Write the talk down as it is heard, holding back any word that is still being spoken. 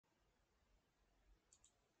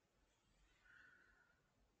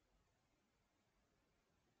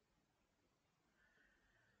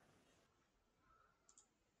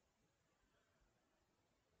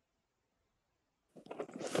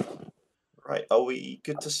Right, are we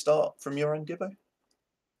good to start from your end, Gibbo?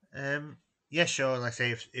 Yeah, sure. Like I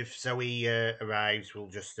say, if Zoe arrives, we'll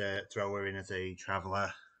just throw her in as a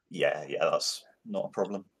traveller. Yeah, that's not a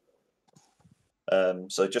problem.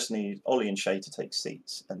 So just need Ollie and Shay to take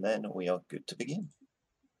seats, and then we are good to begin.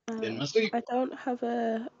 I don't have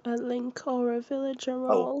a link or a villager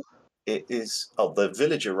role. It is. Oh, the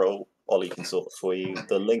villager role, Ollie can sort for you.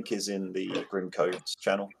 The link is in the Grim Codes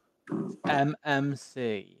channel.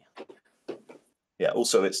 MMC. Yeah,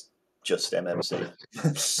 also it's just MMC.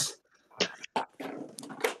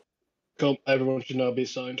 Cool. Everyone should now be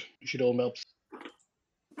assigned. You should all maps.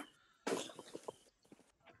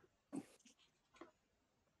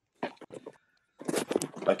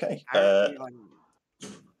 Okay.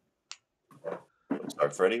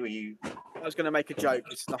 Sorry, Freddie, were you? I was going to make a joke.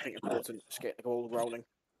 It's nothing important. Just get the ball rolling.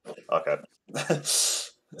 Okay.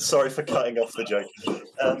 Sorry for cutting off the joke.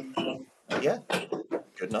 Yeah.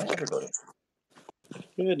 Good night, everybody.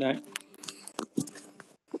 Good night.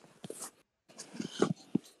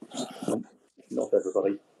 Not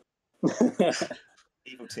everybody.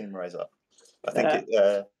 Evil team rise up. I think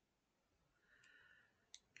it.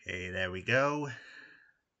 Okay, there we go.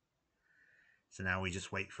 So now we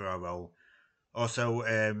just wait for our roll. Also,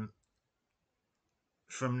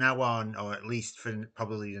 from now on, or at least for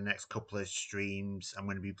probably the next couple of streams, I'm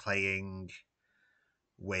going to be playing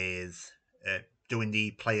with doing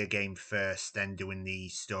the player game first, then doing the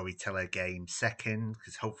storyteller game second,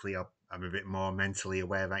 because hopefully I'm a bit more mentally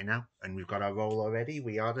aware right now. And we've got our role already.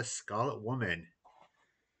 We are the Scarlet Woman.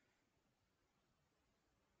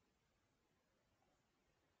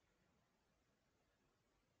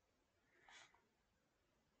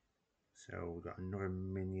 So we've got another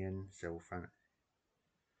minion. So we'll find.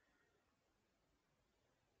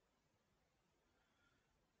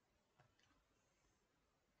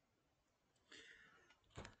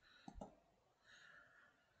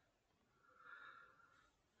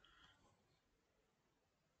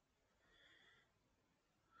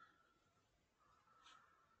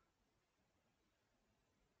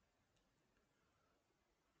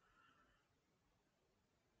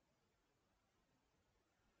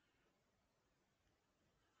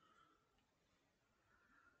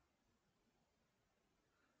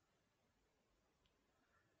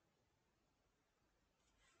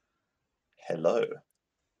 Hello.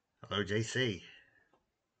 Hello, JC.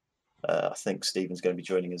 I think Stephen's going to be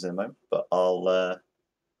joining us in a moment, but I'll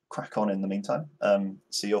crack on in the meantime.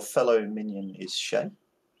 So your fellow minion is Shay.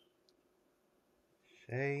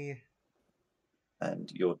 Shay.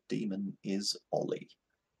 And your demon is Ollie.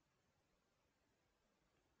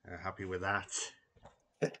 Happy with that.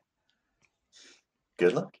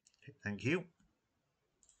 Good luck. Thank you.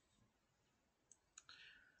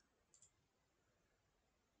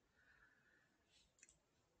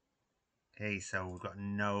 Okay, so we've got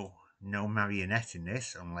no marionette in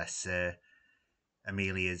this, unless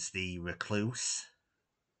Amelia's the recluse.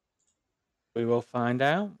 We will find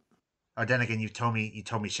out. Oh, then again, you told me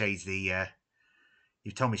Shay's the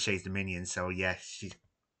minion, so yeah, she's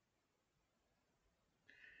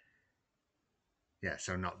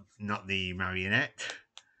so not the marionette.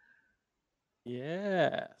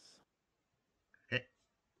 Yes. Okay.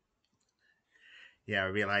 Yeah, I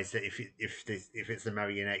realised that if it's the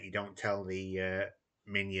marionette, you don't tell the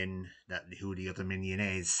minion who the other minion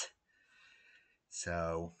is.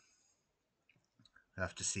 So we'll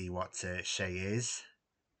have to see what Shay is.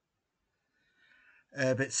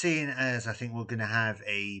 But seeing as I think we're going to have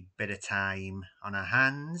a bit of time on our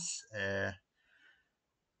hands,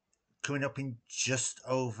 coming up in just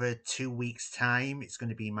over 2 weeks' time, it's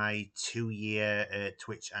going to be my 2-year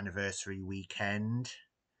Twitch anniversary weekend.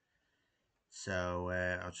 So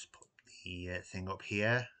I'll just put the thing up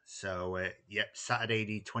here. So, Saturday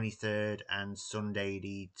the 23rd and Sunday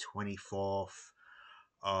the 24th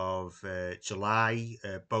of July.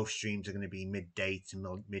 Both streams are going to be midday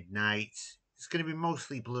to midnight. It's going to be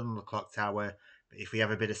mostly Blood on the Clocktower, but if we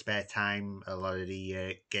have a bit of spare time, a lot of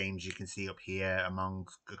the games you can see up here among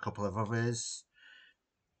a couple of others.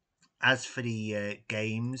 As for the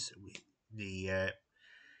games, the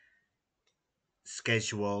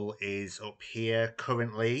schedule is up here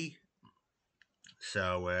currently.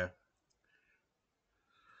 So,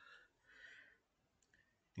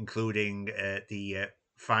 including the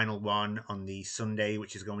final one on the Sunday,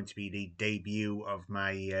 which is going to be the debut of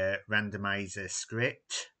my randomizer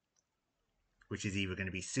script, which is either going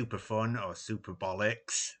to be super fun or super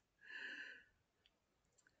bollocks.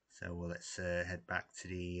 So let's head back to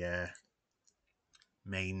the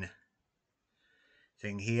main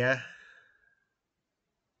thing here.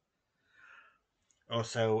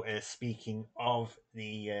 Also, speaking of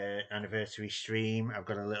the anniversary stream, I've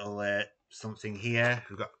got a little something here.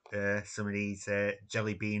 We've got some of these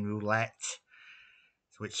jelly bean roulette,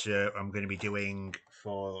 which I'm going to be doing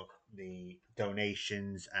for the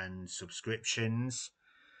donations and subscriptions.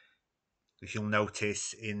 If you'll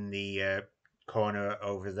notice in the corner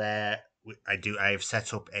over there, I have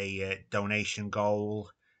set up a donation goal.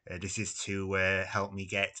 This is to help me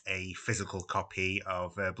get a physical copy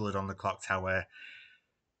of Blood on the Clocktower,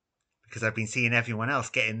 because I've been seeing everyone else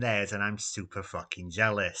getting theirs and I'm super fucking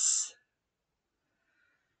jealous.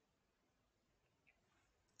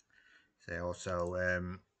 So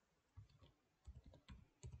also,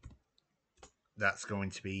 that's going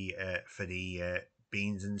to be for the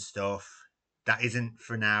beans and stuff. That isn't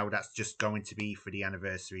for now. That's just going to be for the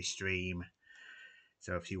anniversary stream.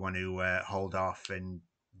 So if you want to hold off and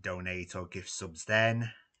donate or gift subs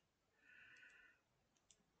then.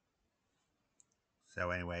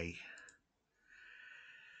 So anyway,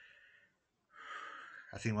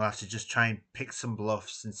 I think we'll have to just try and pick some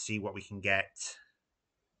bluffs and see what we can get.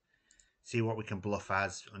 See what we can bluff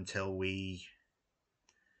as until we...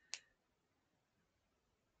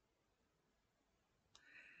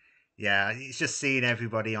 Yeah, it's just seeing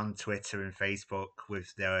everybody on Twitter and Facebook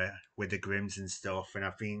with the Grims and stuff, and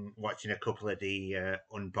I've been watching a couple of the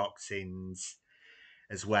unboxings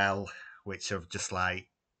as well, which are just like,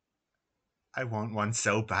 I want one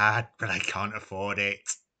so bad, but I can't afford it.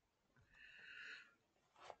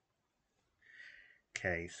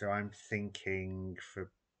 Okay, so I'm thinking for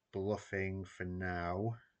bluffing for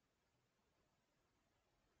now.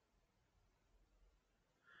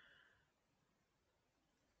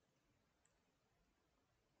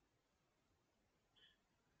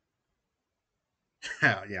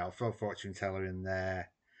 Yeah, I'll throw Fortune Teller in there.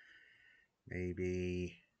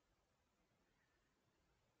 Maybe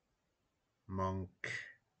Monk.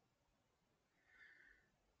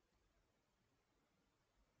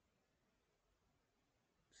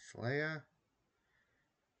 Slayer.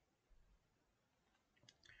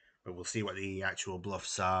 But we'll see what the actual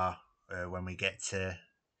bluffs are when we get to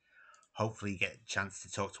hopefully get a chance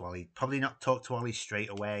to talk to Ollie. Probably not talk to Ollie straight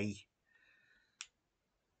away.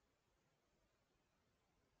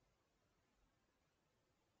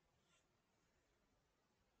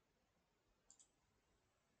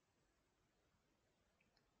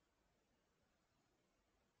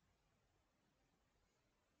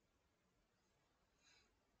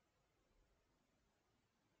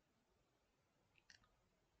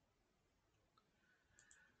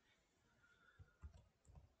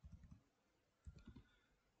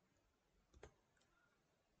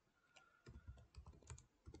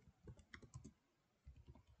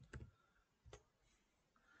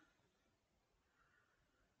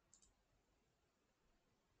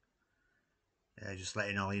 Just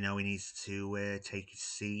letting Ollie know he needs to take his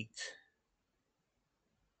seat.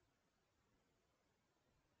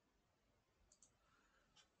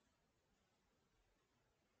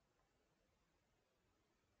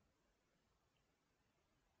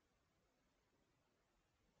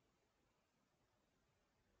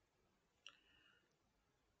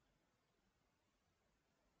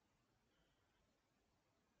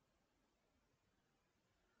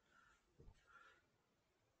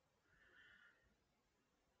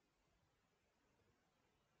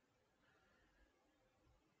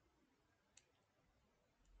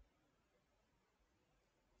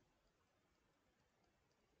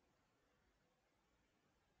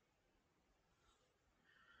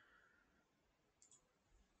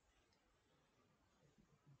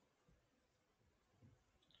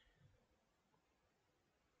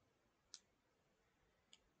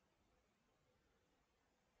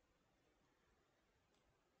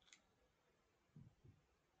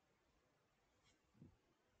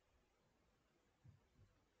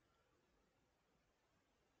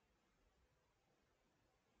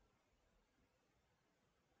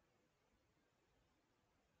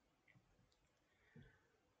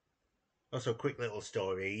 Also, quick little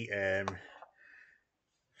story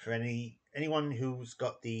for anyone who's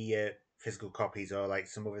got the physical copies or like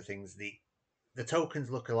some other things. The tokens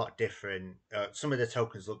look a lot different. Some of the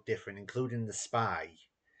tokens look different, including the spy,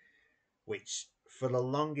 which for the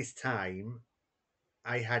longest time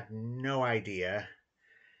I had no idea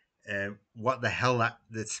what the hell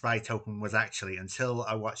the spy token was actually until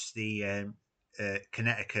I watched the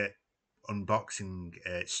Connecticut unboxing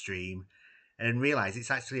stream and then realized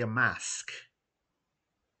it's actually a mask.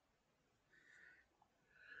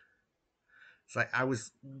 It's like I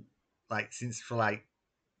was like since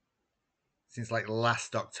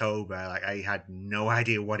last October, like I had no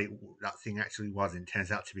idea what that thing actually was. And it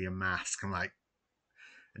turns out to be a mask. I'm like,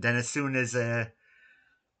 And then as soon as the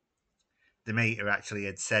meter actually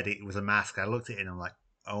had said it was a mask, I looked at it and I'm like,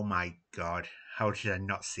 oh my god, how did I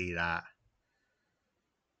not see that?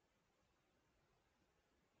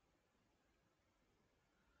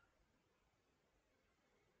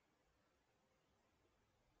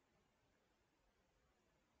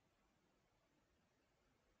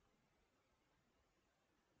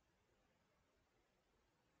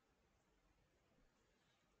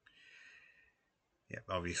 Yep,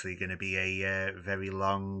 obviously going to be a very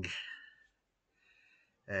long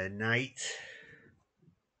night.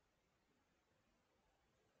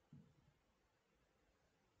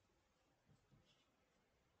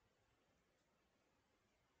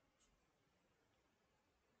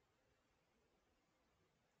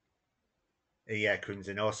 Yeah,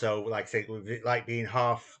 Crimson. Also, like I say, with it like being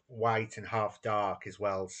half white and half dark as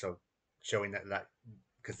well, so showing that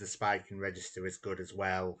because the spy can register as good as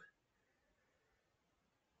well.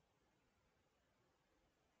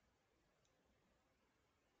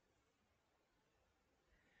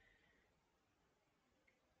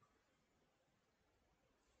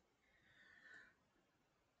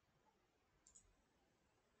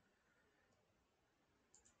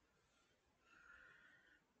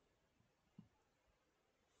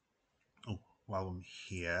 Oh, while I'm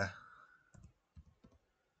here.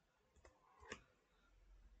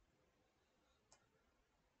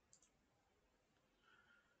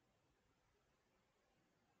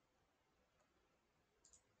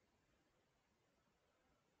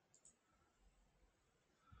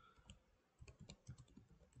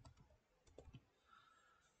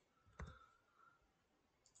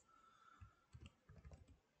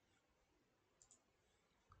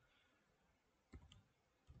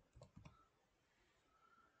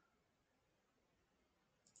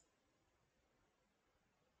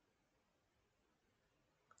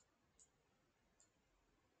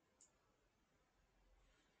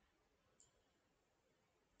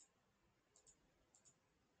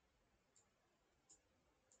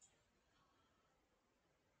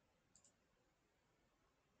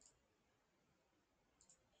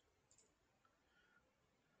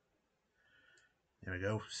 There we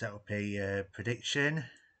go. Set up a prediction.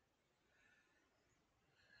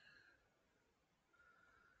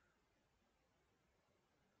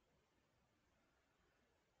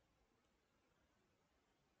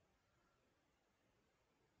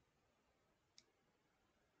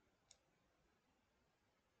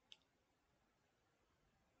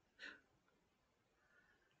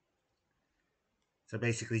 So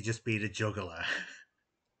basically, just be the juggler.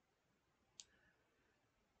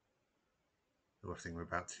 I think we're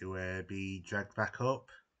about to be dragged back up.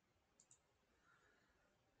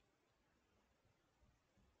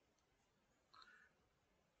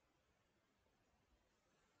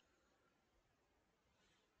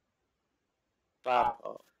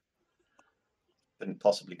 Couldn't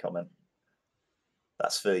possibly comment.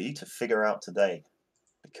 That's for you to figure out today.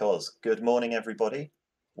 Because good morning, everybody.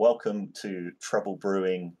 Welcome to Trouble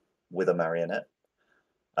Brewing with a Marionette.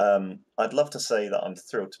 I'd love to say that I'm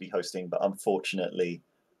thrilled to be hosting, but unfortunately,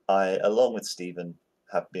 I, along with Stephen,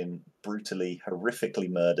 have been brutally, horrifically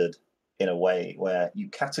murdered in a way where you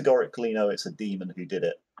categorically know it's a demon who did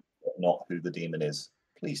it, but not who the demon is.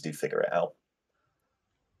 Please do figure it out.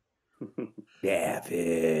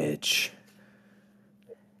 Savage.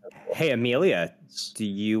 Hey, Amelia, do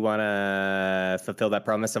you want to fulfill that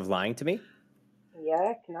promise of lying to me?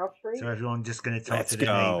 Yeah, Canal Street. So everyone just going to talk Let's to their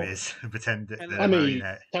go. neighbours and pretend that they're Tammy,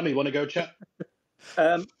 marionette. Tammy, want to go chat?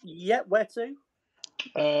 Yeah, where to?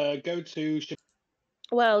 Go to.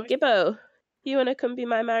 Well, Gibbo, you want to come be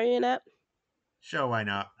my marionette? Sure, why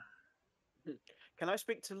not? Can I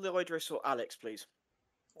speak to Lydris or Alex, please?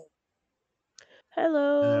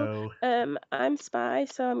 Hello. Hello. I'm Spy,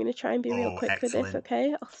 so I'm going to try and be real quick for this, Excellent.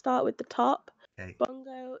 okay? I'll start with the top. Okay.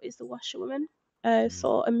 Bongo is the washerwoman.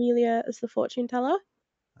 Saw Amelia as the fortune teller.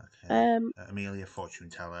 Okay. Amelia, fortune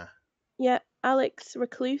teller. Yeah, Alex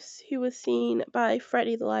Recluse, who was seen by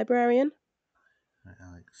Freddy the librarian.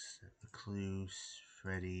 Alex Recluse,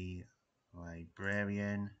 Freddy,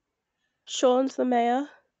 librarian. Sean's the mayor.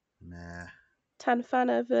 Mayor.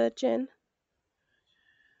 Tanfana virgin.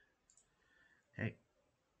 Hey.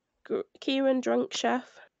 Kieran drunk chef.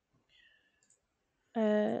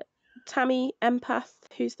 Tammy empath,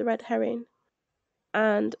 who's the red herring.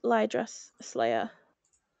 And Lydras slayer.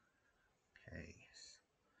 Okay.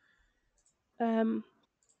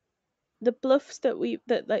 The bluffs that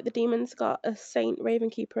the demons got a Saint,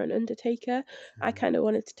 Ravenkeeper, and Undertaker. I kind of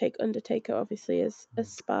wanted to take Undertaker, obviously, as a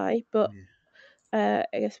spy, but I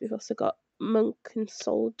guess we've also got Monk and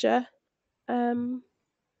Soldier.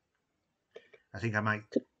 I think I might.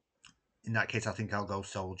 In that case, I think I'll go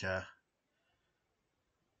soldier.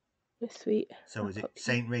 Sweet. So is it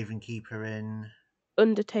Saint Ravenkeeper in?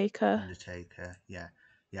 Undertaker. Undertaker. Yeah.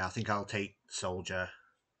 I think I'll take soldier.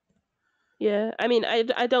 Yeah, I mean,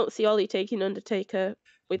 I don't see Ollie taking Undertaker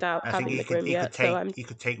without having the Grim yet. He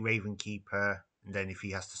could take Ravenkeeper, and then if he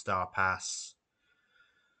has to star pass,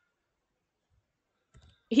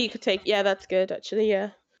 he could take. Yeah, that's good actually. Yeah.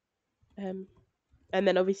 And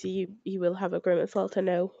then obviously you will have a Grim as well to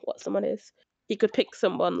know what someone is. He could pick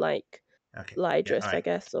someone like Lydris, I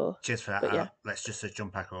guess, or. Cheers for that. But yeah. Let's just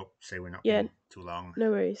jump back up. Say we're not Yeah. being too long. No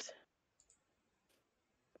worries.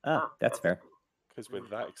 Ah, that's fair. Because we're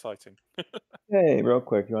that exciting. Hey, real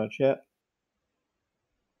quick, you want to chat?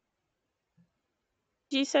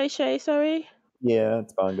 Did you say Shay? Sorry. Yeah,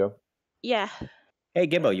 it's Bongo. Yeah. Hey,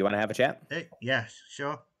 Gibbo, you want to have a chat? Hey, yeah,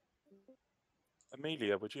 sure.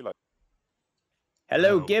 Amelia, would you like?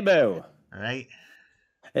 Hello, Gibbo. All right.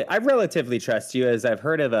 I relatively trust you, as I've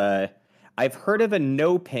heard of a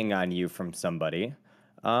no ping on you from somebody.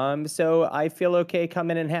 So I feel okay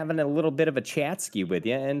coming and having a little bit of a chat ski with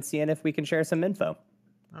you and seeing if we can share some info.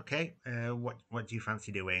 Okay. What do you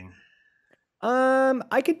fancy doing?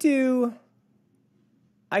 I could do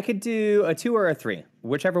a 2 or a 3,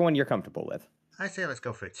 whichever one you're comfortable with. I say let's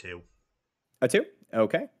go for a 2. A 2?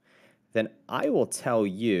 Okay. Then I will tell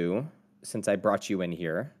you, since I brought you in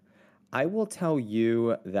here, I will tell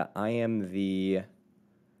you that I am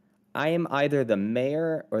either the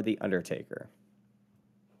mayor or the Undertaker.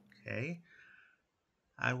 Okay.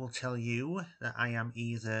 I will tell you that I am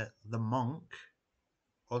either the monk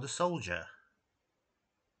or the soldier.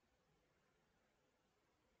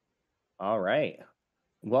 All right.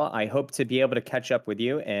 Well, I hope to be able to catch up with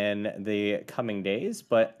you in the coming days,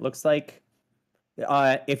 but looks like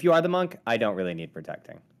if you are the monk, I don't really need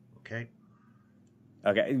protecting. Okay.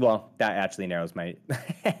 Okay, well, that actually narrows me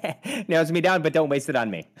down, but don't waste it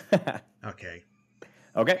on me. Okay.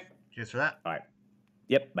 Okay. Cheers for that. All right.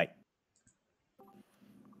 Yep, bye.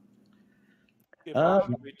 We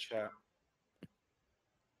chat.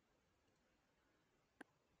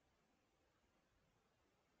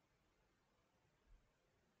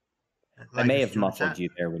 I may have muffled you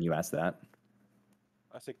there when you asked that.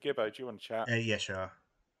 I said, Gibbo, do you want to chat? Yeah, sure.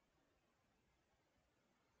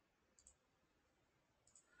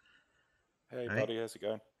 Hey, buddy, how's it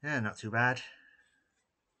going? Yeah, not too bad.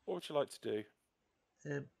 What would you like to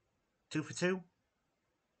do? 2 for 2?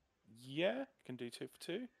 Yeah, can do 2 for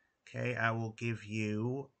 2. Okay, I will give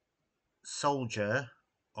you soldier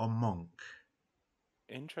or monk.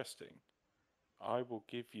 Interesting. I will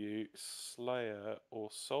give you Slayer or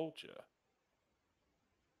Soldier.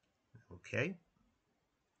 Okay.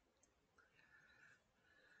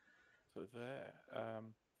 So there.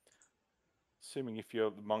 Assuming if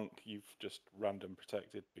you're the monk, you've just random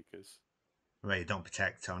protected because. Right, you don't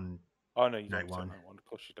protect on. Oh no, you night don't. One. Night 1. Of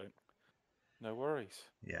course you don't. No worries.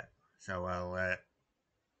 Yeah. So I'll.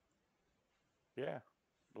 Yeah,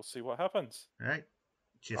 we'll see what happens. All right.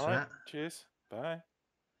 Cheers All for right. that. Cheers. Bye.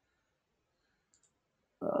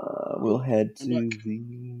 We'll head to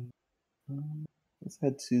the. Let's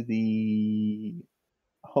head to the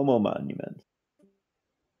Homo Monument.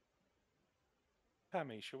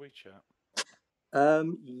 Tammy, shall we chat?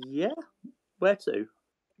 Yeah. Where to?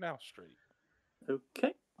 Canal Street.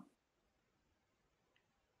 Okay.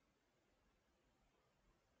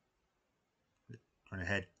 Want to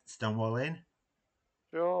head Stonewall in?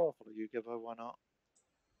 Sure, follow you, Gibbo, why not?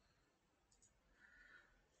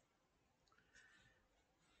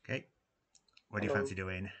 Okay. What do you fancy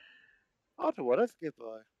doing? I'll do whatever,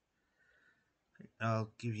 Gibbo.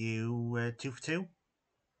 I'll give you 2 for 2.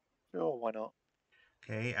 Sure, why not?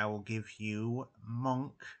 Okay, I will give you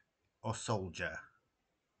monk or soldier.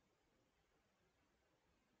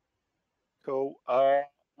 Cool. I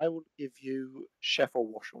will give you chef or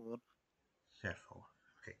washerwoman. Chef.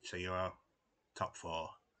 Okay, so you're top 4.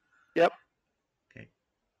 Yep. Okay.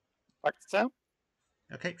 Back to town?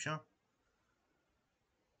 Okay, sure.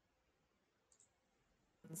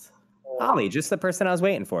 Ollie, just the person I was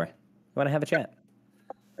waiting for. You want to have a chat?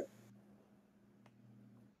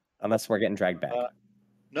 Unless we're getting dragged back.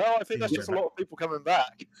 No, I think that's just a lot of people coming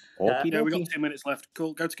back. Yeah, we got 2 minutes left.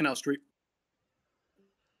 Cool, go to Canal Street.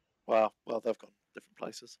 Well, they've gone different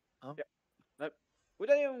places. Yep. Nope. We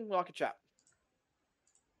don't even like a chat.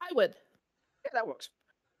 I would. Yeah, that works.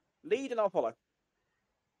 Lead and I'll follow.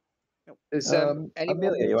 Does anyone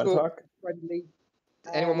Amelia, you want to talk? Friendly?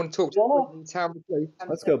 Anyone want to talk to friendly town recruit?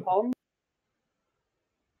 Let's go.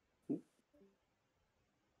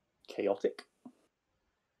 Chaotic.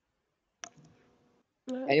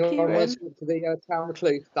 Anyone want to talk to the town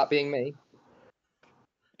recluse? That being me.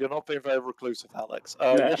 You're not being very reclusive, Alex.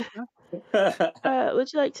 Yes.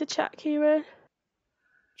 Would you like to chat, Kieran?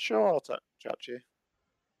 Sure, I'll chat to you.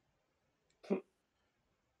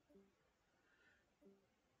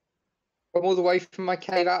 I'm all the way from my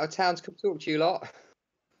cave out of town to come talk to you lot.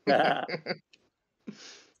 Tammy,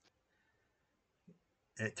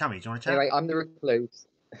 do you want to chat? Anyway, I'm the recluse.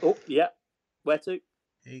 Oh, yeah. Where to?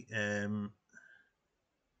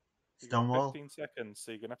 Stonewall. 15 seconds,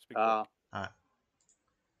 so you're going to have to be quick.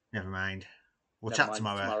 Never mind. We'll Never chat mind,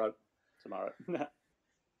 tomorrow. Tomorrow.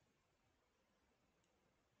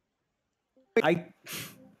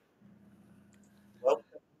 Welcome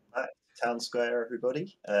back to Town Square,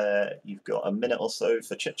 everybody. You've got a minute or so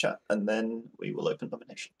for chit chat, and then we will open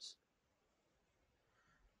nominations.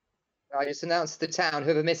 I just announced to the town,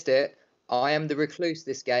 whoever missed it, I am the recluse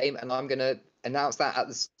this game, and I'm going to announce that at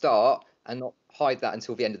the start and not hide that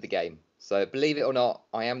until the end of the game. So believe it or not,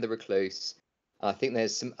 I am the recluse. I think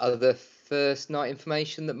there's some other first night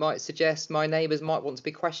information that might suggest my neighbours might want to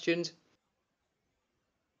be questioned.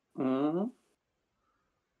 So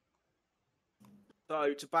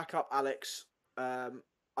to back up Alex, I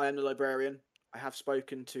am the librarian. I have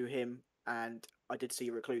spoken to him, and I did see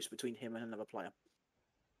a recluse between him and another player.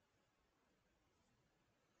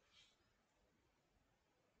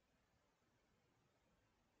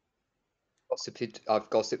 I've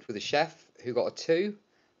gossiped with a chef who got a 2,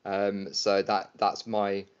 so that's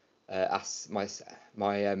my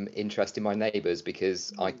interest in my neighbours,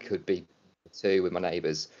 because I could be 2 with my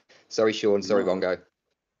neighbours. Sorry, Sean. Sorry, Bongo.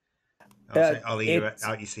 Ollie, you're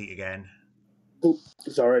out your seat again. Oh,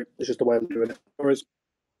 sorry, it's just the way I'm doing it.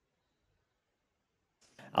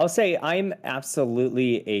 I'll say I'm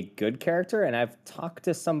absolutely a good character, and I've talked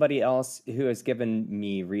to somebody else who has given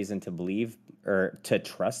me reason to believe or to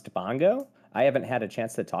trust Bongo. I haven't had a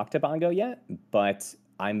chance to talk to Bongo yet, but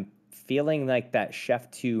I'm feeling like that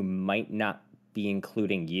Chef 2 might not be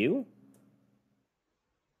including you.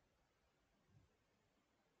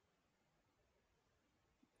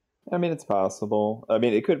 I mean, it's possible. I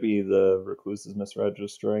mean, it could be the recluse is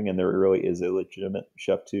misregistering, and there really is a legitimate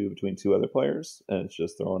Chef 2 between 2 other players, and it's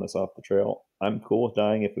just throwing us off the trail. I'm cool with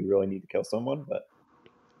dying if we really need to kill someone, but...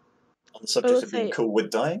 On the subject of being cool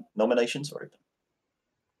with dying, nominations are open.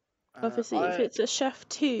 Obviously, if it's a Chef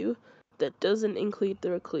 2 that doesn't include the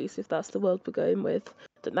recluse, if that's the world we're going with,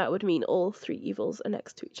 then that would mean all 3 evils are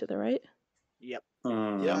next to each other, right? Yep.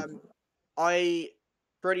 Yeah.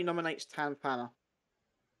 Freddie nominates Tanfana.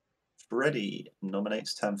 Freddie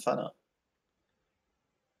nominates Tanfana.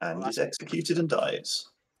 And is executed and dies.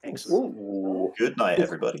 Excellent. Ooh. Good night,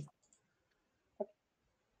 everybody.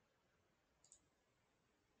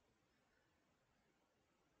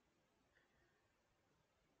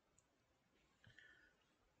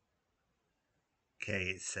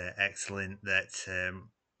 Okay, it's excellent that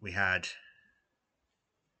we had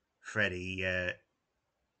Freddie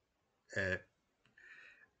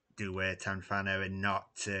do Tanfana and not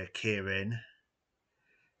Kieran.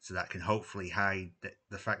 So that can hopefully hide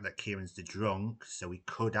the fact that Kieran's the drunk, so we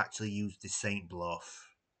could actually use the Saint bluff.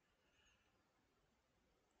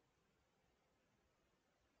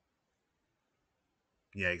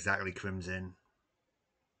 Yeah, exactly, Crimson.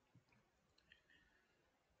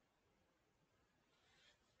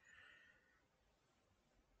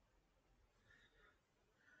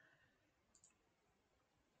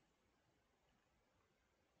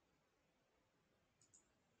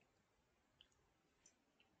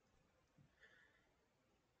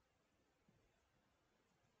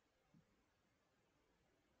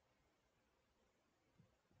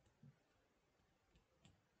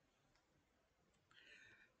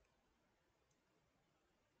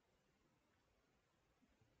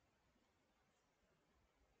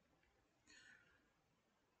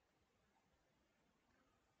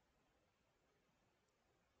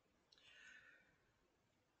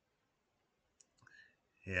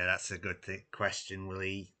 Yeah, that's a good question,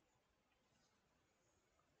 Willie.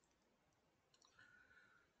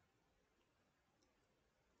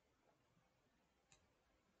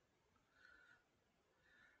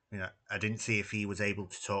 Yeah, I didn't see if he was able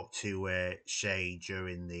to talk to Shay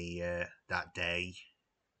during the that day.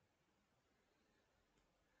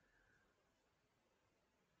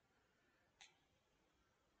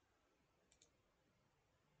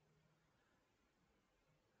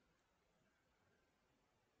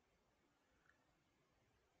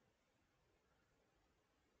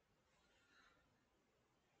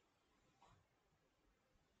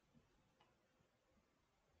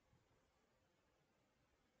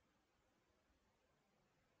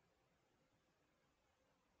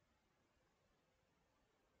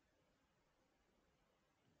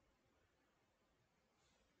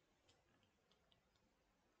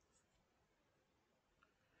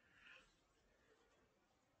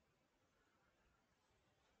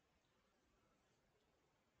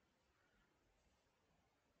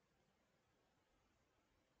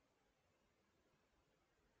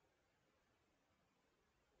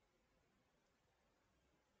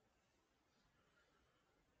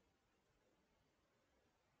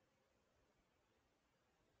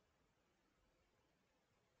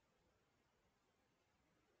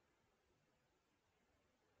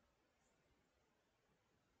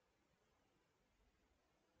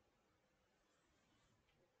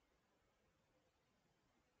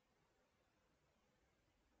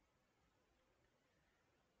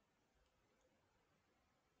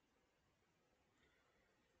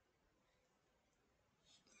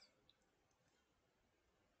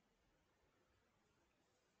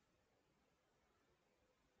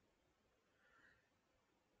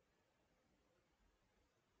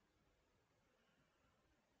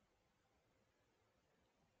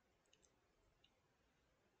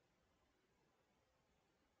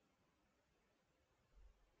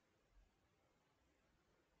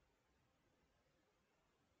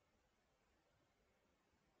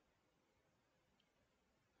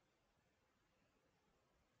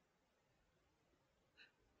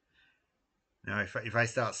 No, if I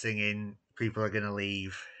start singing, people are going to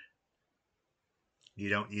leave. You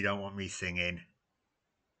don't want me singing.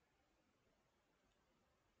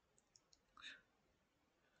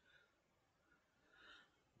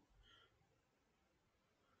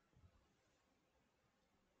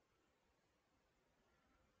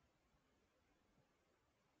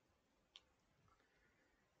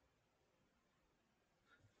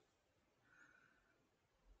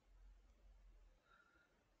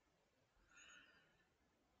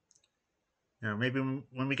 No, maybe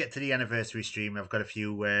when we get to the anniversary stream, I've got a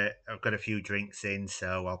few drinks in,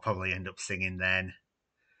 so I'll probably end up singing then.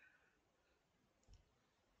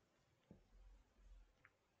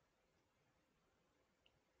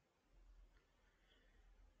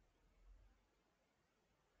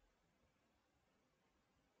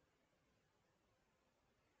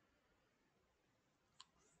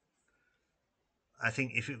 I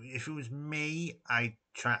think if it was me, I'd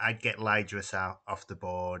get Lydris out off the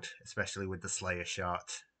board, especially with the Slayer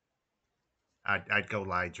shot. I'd go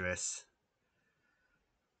Lydris.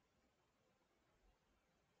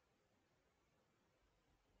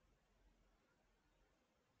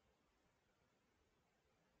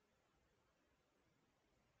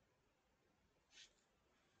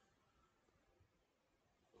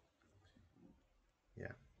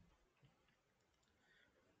 Yeah.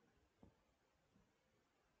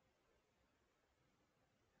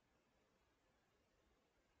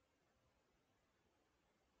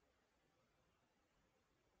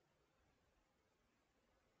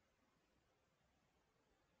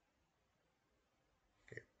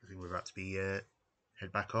 Okay, I think we're about to be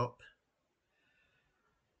head back up.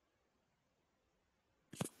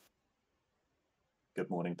 Good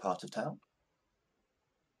morning, part of town.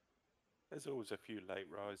 There's always a few late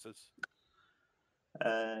risers.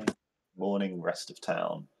 Morning, rest of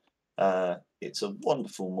town. It's a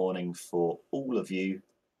wonderful morning for all of you,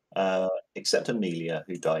 except Amelia,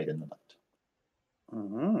 who died in the night.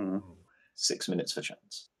 Mm-hmm. 6 minutes for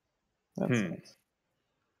chance. That's nice.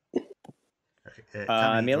 Okay,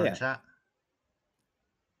 Tammy, Amelia. chat.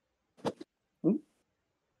 Hmm?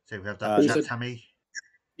 So we have that chat, said- Tammy.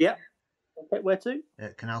 Yeah. Okay, where to?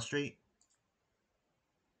 Canal Street.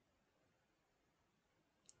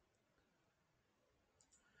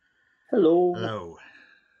 Hello. Hello.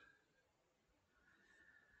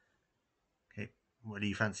 Okay, what do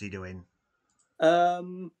you fancy doing? I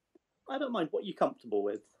don't mind. What are you comfortable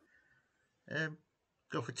with?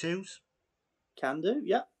 Go for twos. Can do.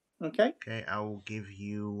 Yeah. Okay. Okay, I will give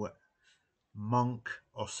you monk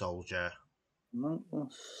or soldier. Monk or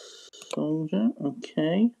soldier.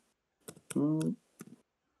 Okay.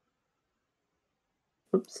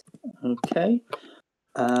 Oops. Okay.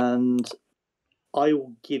 And I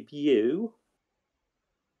will give you.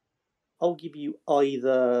 I'll give you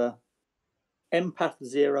either Empath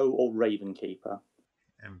 0 or Raven Keeper.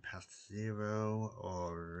 Empath 0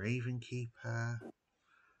 or Raven Keeper.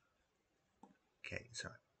 Okay,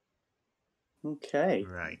 sorry. Okay.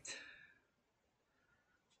 Right.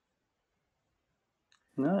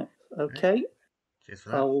 No. Okay. Right. Cheers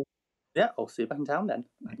for that. I'll see you back in town then.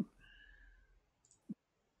 Right.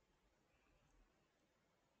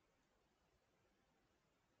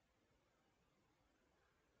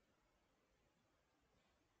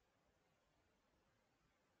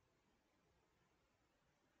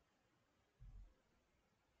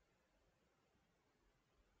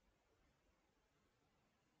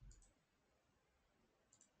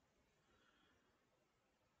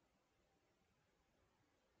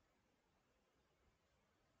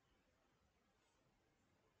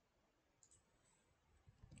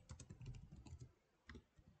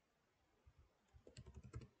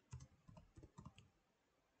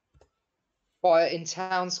 Quiet in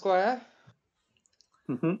town square.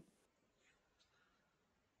 Mm-hmm.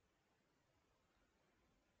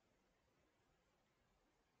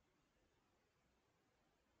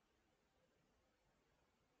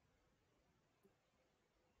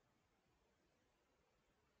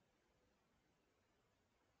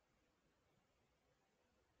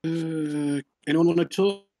 Anyone want to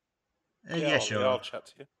talk? Yeah, sure. I'll chat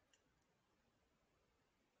to you.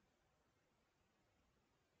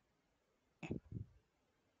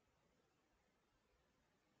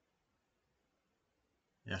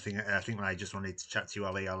 Yeah, I think I just wanted to chat to you,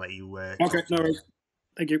 Ollie. I'll let you. Okay, no worries.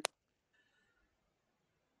 Thank you.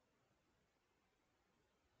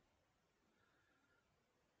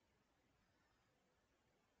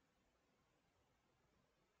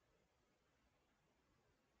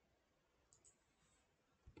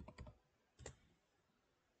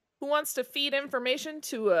 Who wants to feed information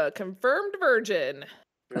to a confirmed virgin?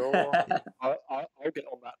 Sure. I'll get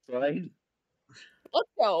on that train. Let's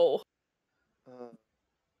go.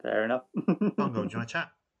 Fair enough. Bongo, do you want to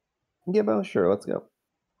chat? Yeah, well, sure. Let's go.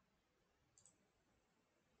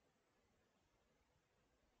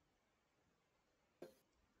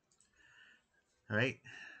 All right.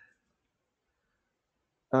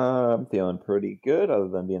 I'm feeling pretty good, other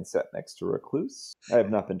than being sat next to a recluse. I have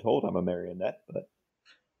not been told I'm a marionette, but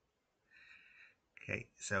Okay,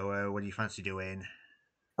 so what do you fancy doing?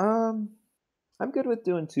 I'm good with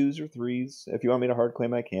doing 2s or 3s. If you want me to hard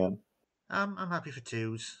claim, I can. I'm happy for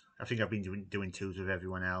 2s. I think I've been doing 2s with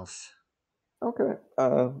everyone else. Okay.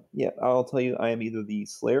 Yeah, I'll tell you, I am either the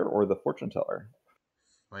Slayer or the Fortune Teller.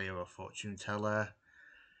 Slayer or Fortune Teller.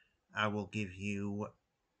 I will give you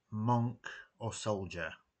Monk or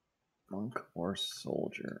Soldier. Monk or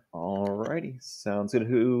Soldier. Alrighty, sounds good.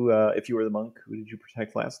 Who, if you were the monk, who did you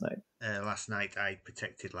protect last night? Last night I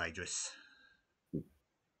protected Lydris.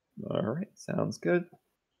 Alright, sounds good.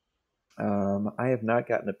 I have not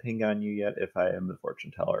gotten a ping on you yet if I am the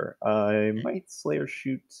Fortune Teller. I might Slayer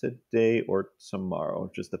shoot today or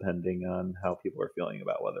tomorrow, just depending on how people are feeling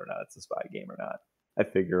about whether or not it's a spy game or not. I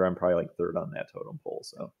figure I'm probably like third on that totem pole,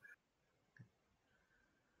 so.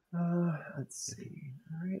 Let's see.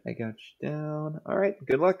 Alright, I got you down. Alright,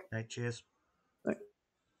 good luck. Right, cheers.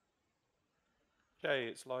 Jay,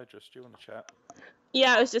 it's Lydris. Do you want to chat?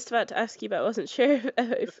 Yeah, I was just about to ask you, but I wasn't sure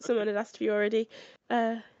if someone had asked you already.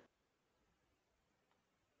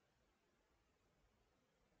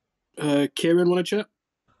 Kieran, want to chat?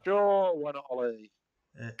 Sure, why not, Ollie?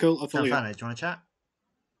 Cool, I'll follow you. Tanfana, do you want to chat?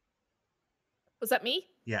 Was that me?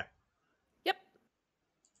 Yeah. Yep.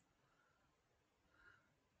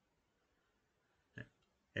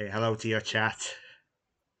 Hey, hello to your chat.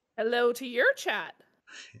 Hello to your chat.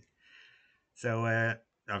 So,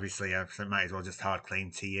 obviously, I might as well just hard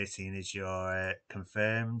claim to you, seeing as you're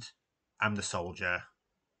confirmed. I'm the soldier.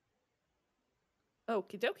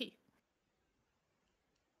 Okie dokie.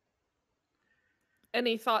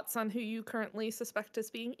 Any thoughts on who you currently suspect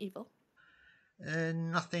as being evil?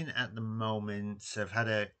 Nothing at the moment. I've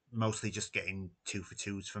had mostly just getting 2 for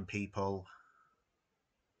 2s from people.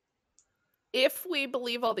 If we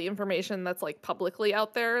believe all the information that's like publicly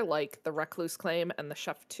out there, like the Recluse claim and the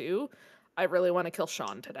Chef 2, I really want to kill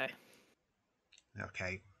Sean today.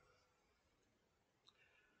 Okay.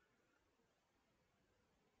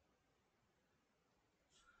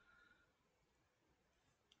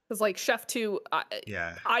 Because like Chef 2,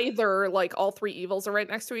 yeah. Either like all 3 evils are right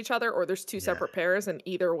next to each other, or there's 2 separate pairs, and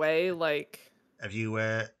either way, like. Have you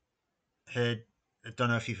heard? I don't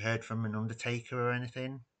know if you've heard from an Undertaker or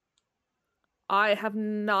anything. I have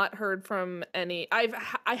not heard from any. I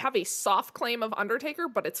have a soft claim of Undertaker,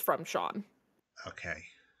 but it's from Sean. Okay.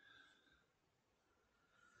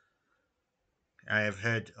 I have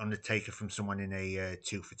heard Undertaker from someone in a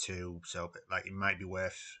 2 for 2, so like it might be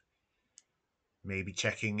worth maybe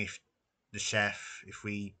checking if the chef, if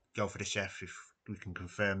we go for the chef, if we can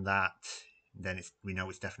confirm that, then we know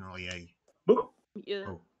it's definitely a. Yeah.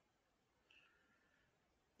 Oh.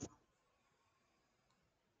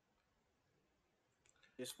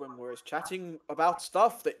 Just when we're chatting about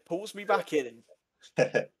stuff that pulls me back in.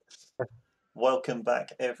 Welcome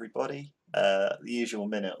back, everybody. The usual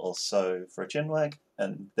minute or so for a chinwag,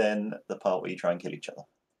 and then the part where you try and kill each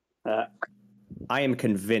other. I am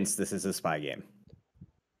convinced this is a spy game.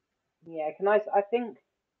 Yeah, I think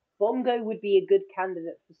Bongo would be a good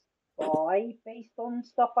candidate for spy based on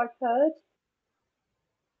stuff I've heard.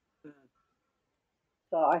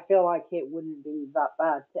 So I feel like it wouldn't be that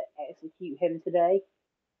bad to execute him today.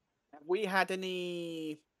 Have we had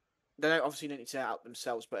any? They don't obviously need to set out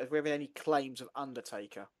themselves, but have we had any claims of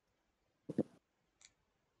Undertaker?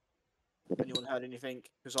 Anyone heard anything?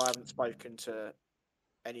 Because I haven't spoken to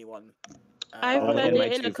anyone. I've heard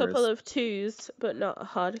it in a couple of 2s, but not a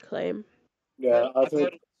hard claim. Yeah, I've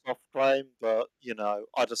heard a soft claim, but you know,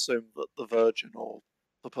 I'd assume that the Virgin or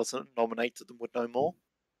the person that nominated them would know more.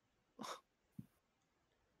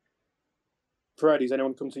 Freddy, has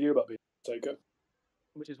anyone come to you about being Undertaker?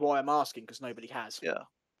 Which is why I'm asking, because nobody has. Yeah.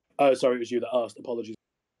 Oh, sorry, it was you that asked. Apologies.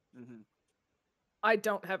 Mm-hmm. I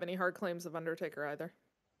don't have any hard claims of Undertaker either.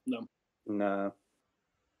 No.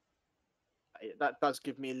 That does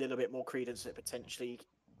give me a little bit more credence that potentially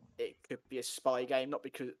it could be a spy game, not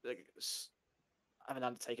because having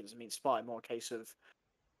Undertaker doesn't mean spy, more a case of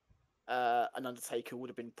an Undertaker would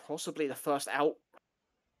have been possibly the first out.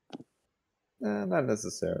 Not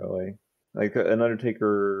necessarily. Like an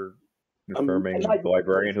Undertaker confirming the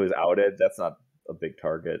librarian who is outed, that's not a big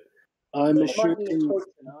target. I'm assuming.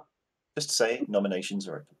 Just to say, nominations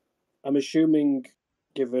are open. I'm assuming,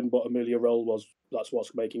 given what Amelia role was, that's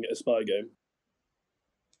what's making it a spy game.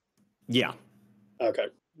 Yeah. Okay.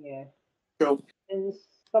 Yeah. Cool. Can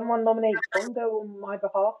someone nominate Bongo on my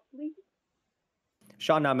behalf, please?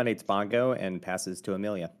 Sean nominates Bongo and passes to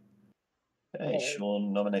Amelia. Okay,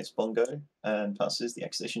 Sean nominates Bongo and passes the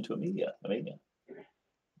accusation to Amelia. Amelia,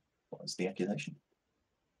 what is the accusation?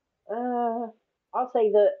 I'll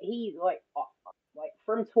say that he like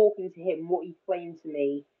from talking to him, what he claimed to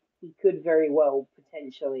me, he could very well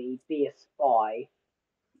potentially be a spy,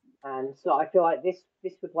 and so I feel like this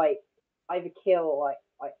would like either kill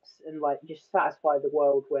and just satisfy the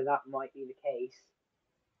world where that might be the case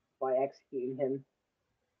by executing him.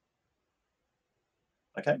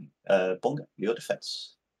 Okay, Bongo, your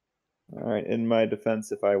defense. All right. In my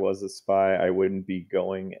defense, if I was a spy, I wouldn't be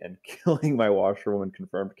going and killing my washerwoman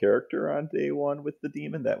confirmed character on day one with the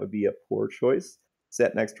demon. That would be a poor choice.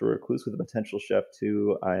 Sat next to a recluse with a potential chef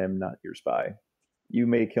too. I am not your spy. You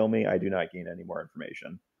may kill me. I do not gain any more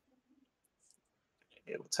information.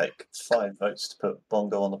 It will take 5 votes to put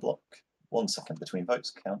Bongo on the block. 1 second between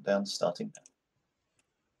votes. Countdown starting now.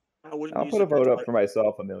 I'll put a vote up for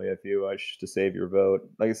myself, Amelia, if you wish to save your vote.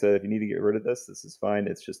 Like I said, if you need to get rid of this, this is fine.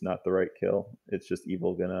 It's just not the right kill. It's just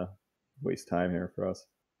evil gonna waste time here for us.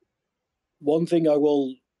 One thing I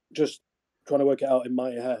will just trying to work it out in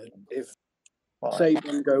my head. If say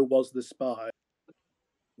Bongo was the spy,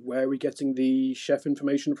 where are we getting the chef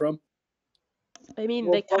information from? I mean,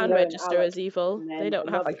 Well, they can Bongo and register Alex, as evil. and They then don't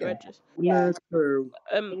have another to register. Yeah, true.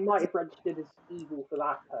 They might have registered as evil for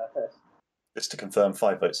that purpose. Just to confirm,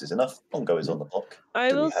 5 votes is enough. Bongo is on the block. I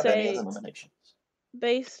Do we will have any say, other nominations?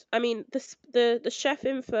 I mean, the chef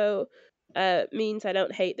info means I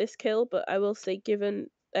don't hate this kill, but I will say, given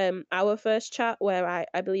our first chat where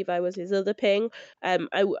I believe I was his other ping,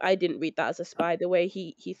 I didn't read that as a spy the way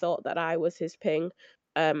he thought that I was his ping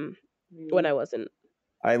when I wasn't.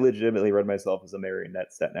 I legitimately read myself as a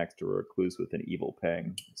marionette sat next to a recluse with an evil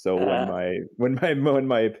ping. So when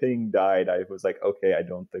my ping died, I was like, okay, I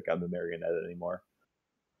don't think I'm a marionette anymore.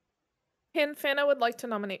 Fana would like to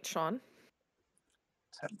nominate Sean.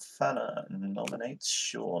 Fana nominates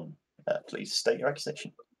Sean. Please state your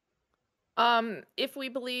accusation. If we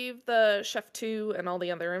believe the Chef 2 and all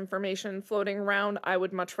the other information floating around, I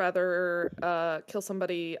would much rather kill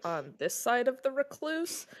somebody on this side of the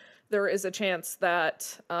recluse. There is a chance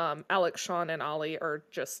that Alex, Sean, and Ollie are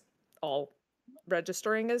just all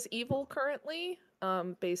registering as evil currently,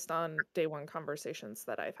 based on day one conversations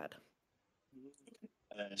that I've had.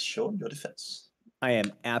 Sean, your defense. I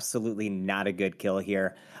am absolutely not a good kill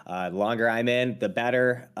here. The longer I'm in, the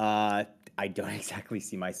better. I don't exactly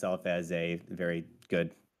see myself as a very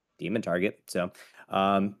good demon target. So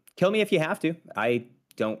kill me if you have to. I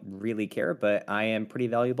don't really care, but I am pretty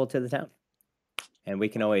valuable to the town. And we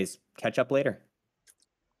can always catch up later.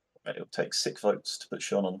 Right, it'll take 6 votes to put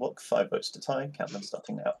Sean on the block, 5 votes to tie. Countdown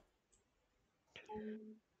starting now.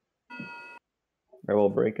 I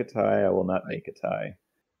will break a tie. I will not make a tie.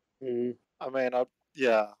 I mean, I'm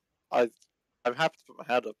happy to put my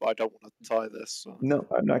hand up, but I don't want to tie this. So. No,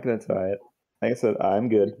 I'm not going to tie it. Like I said, I'm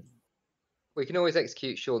good. We can always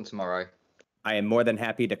execute Sean tomorrow. I am more than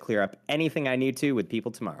happy to clear up anything I need to with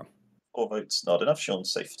people tomorrow. 4 votes, not enough.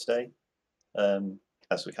 Sean's safe today.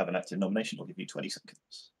 As we have an active nomination, I'll give you 20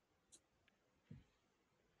 seconds.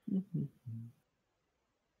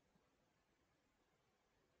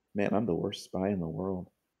 Man, I'm the worst spy in the world.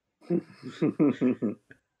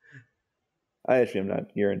 I actually am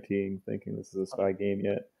not guaranteeing thinking this is a spy game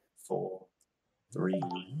yet. 4, 3, 2,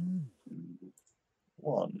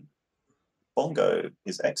 1. Bongo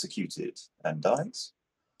is executed and dies.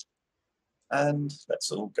 And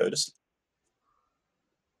let's all go to sleep.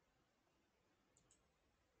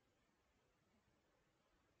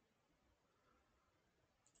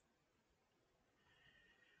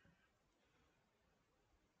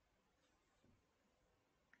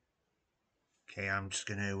 Okay, I'm just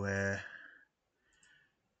going to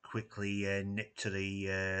quickly nip to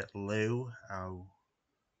the loo. Oh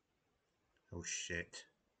shit.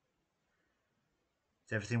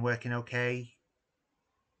 Is everything working okay?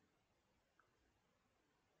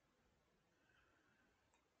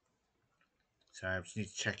 So I just need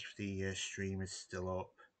to check if the stream is still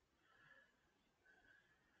up.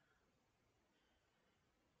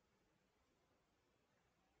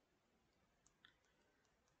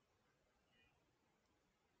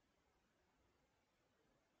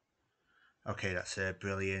 Okay, that's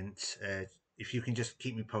brilliant. If you can just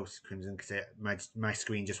keep me posted, Crimson, because my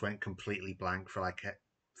screen just went completely blank for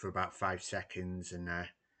about 5 seconds, and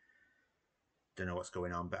don't know what's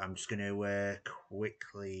going on. But I'm just going to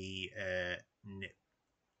quickly nip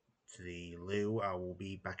to the loo. I will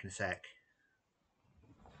be back in a sec.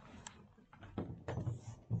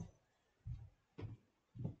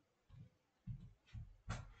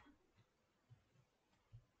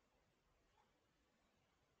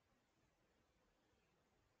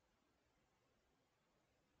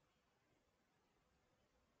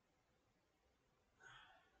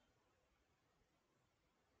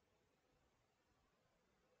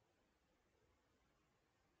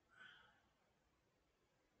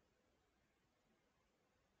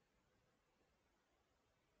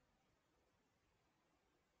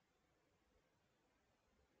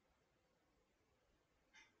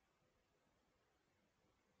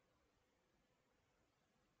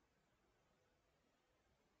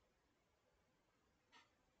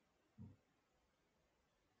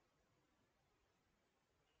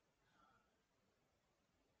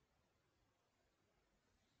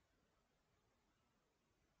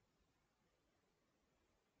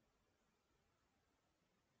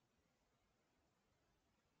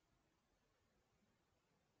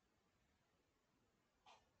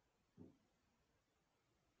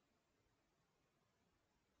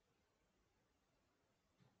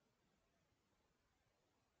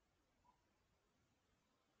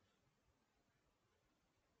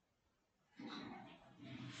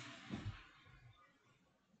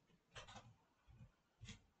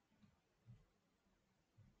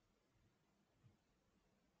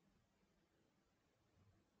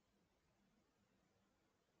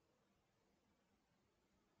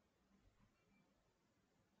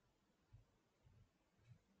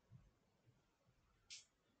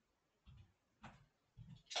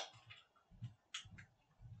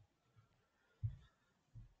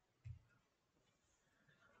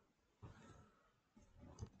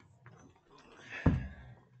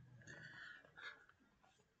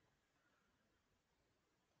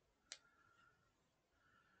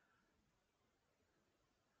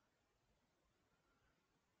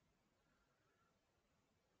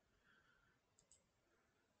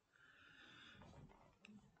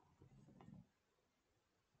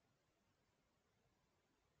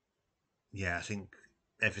 Yeah, I think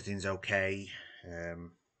everything's okay.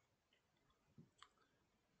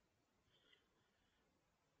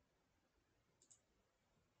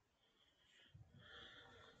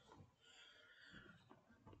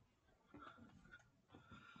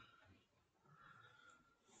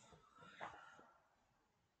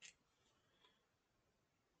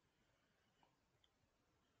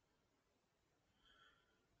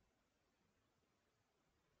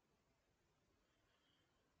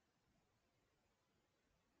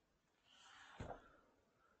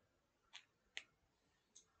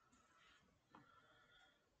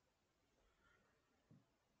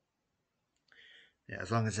 Yeah,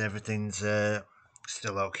 as long as everything's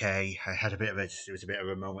still okay. I had it was a bit of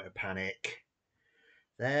a moment of panic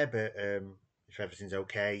there, but if everything's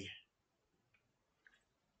okay.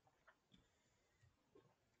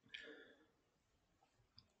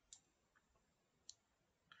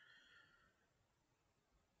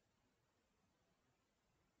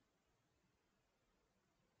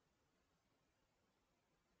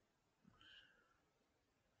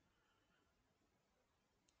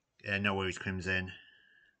 No worries, Crimson.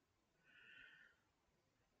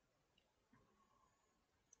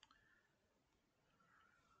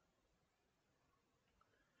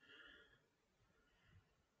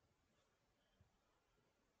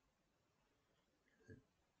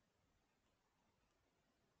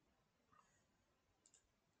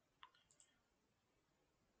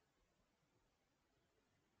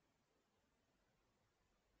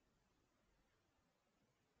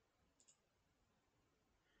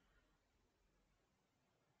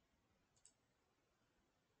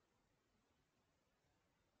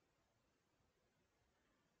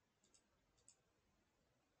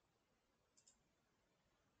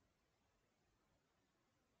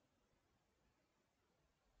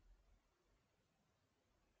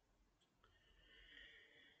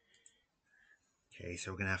 Okay,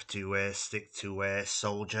 so we're going to have to stick to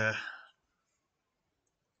Soldier. I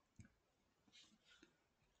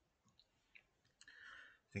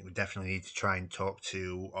think we definitely need to try and talk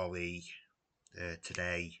to Ollie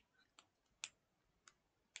today.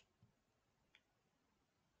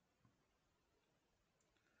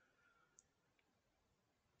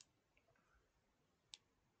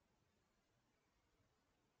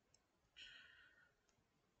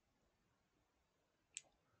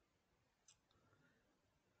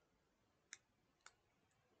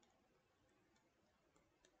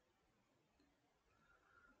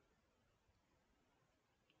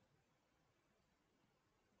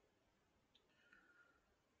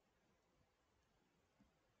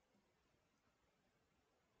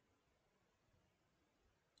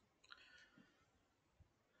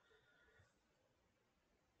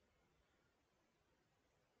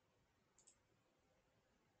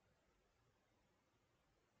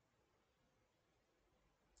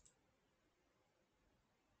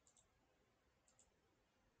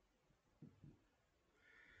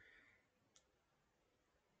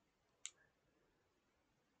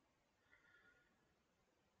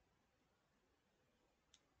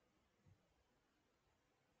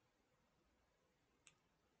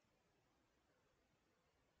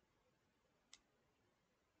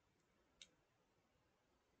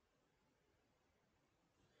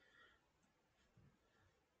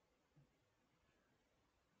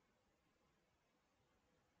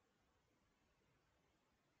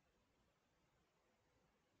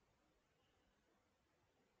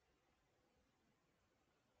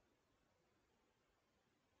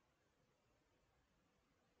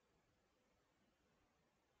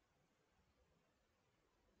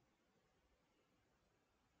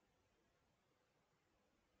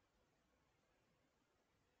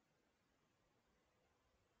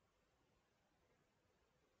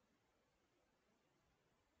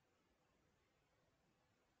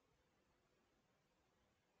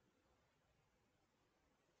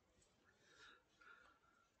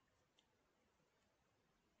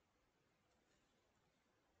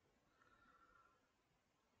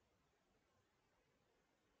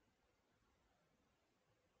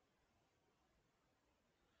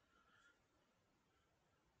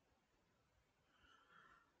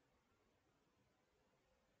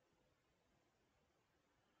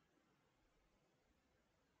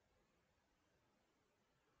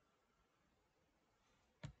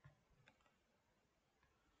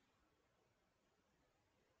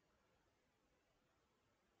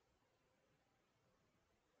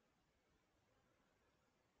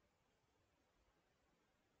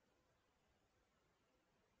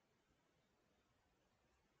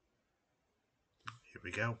 Here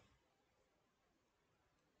we go.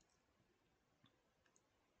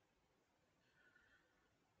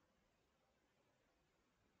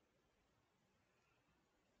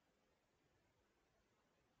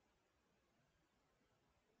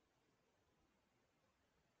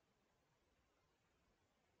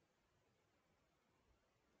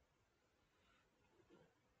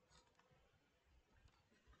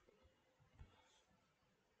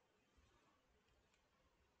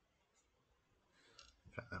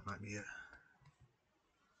 Might be it.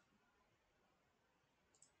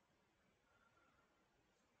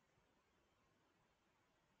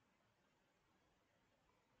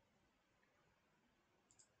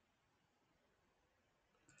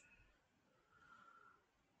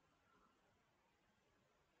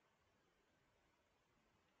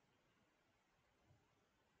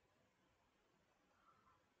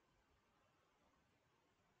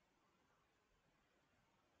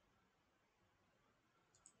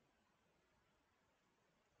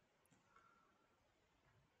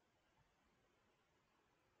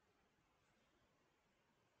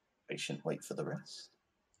 Patient wait for the rest.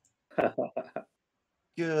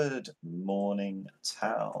 Good morning,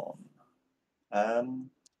 town.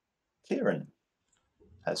 Kieran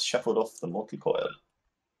has shuffled off the multi-coil.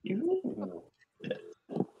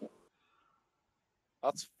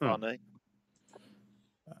 That's funny.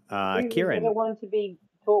 Who's the Kieran. other one to be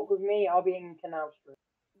talk with me? I'll be in Canal Street.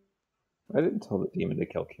 I didn't tell the demon to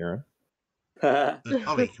kill Kieran.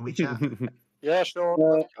 Ollie, can we chat? Yeah,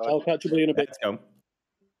 sure. I'll catch you in a bit. Let's go.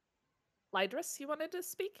 Lydris, you wanted to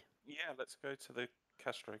speak? Yeah, let's go to the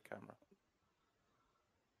Castro camera.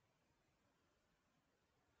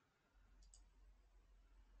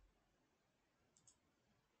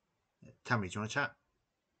 Tammy, do you want to chat?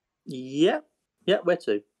 Yeah. Yeah, where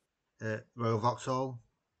to? Royal Vauxhall.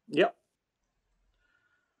 Yep.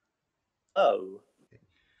 Oh.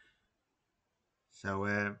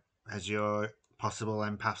 So, has your possible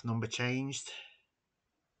empath number changed?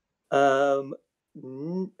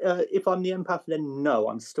 If I'm the empath, then no,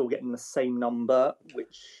 I'm still getting the same number,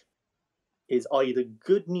 which is either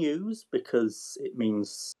good news because it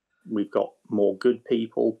means we've got more good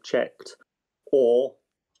people checked, or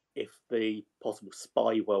if the possible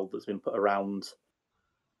spy world that's been put around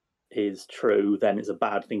is true, then it's a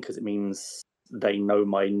bad thing because it means they know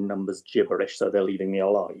my number's gibberish, so they're leaving me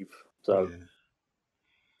alive. So,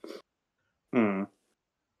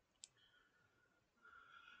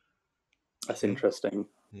 that's interesting.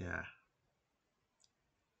 Yeah.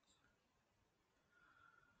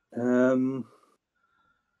 I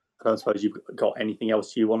don't suppose you've got anything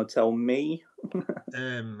else you want to tell me?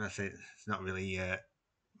 I say it's not really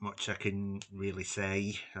much I can really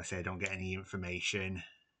say. I say I don't get any information.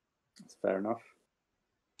 That's fair enough.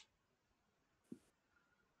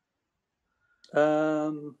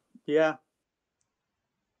 Yeah.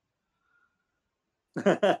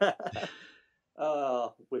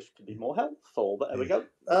 Wish could be more helpful, but there we go.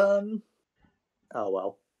 Oh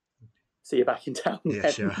well. See you back in town. Yeah,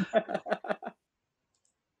 then. sure. Should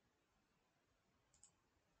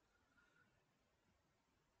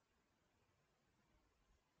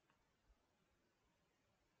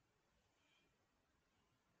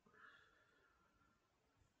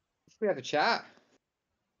we have a chat?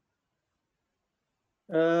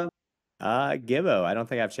 Gibbo, I don't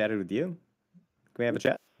think I've chatted with you. Can we have a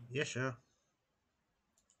chat? Yeah, sure.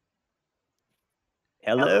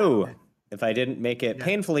 Hello. If I didn't make it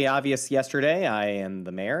painfully obvious yesterday, I am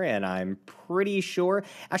the mayor, and I'm pretty sure.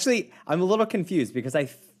 Actually, I'm a little confused because I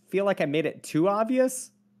feel like I made it too obvious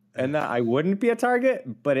and that I wouldn't be a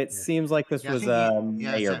target, but it seems like this was a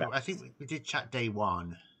mayor bounce. I think we did chat day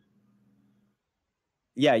one.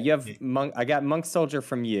 Yeah, you have Monk. I got Monk Soldier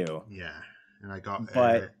from you. Yeah, and I got.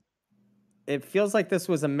 But it feels like this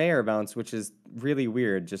was a mayor bounce, which is really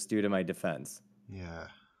weird, just due to my defense. Yeah.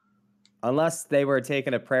 Unless they were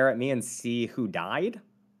taking a prayer at me and see who died?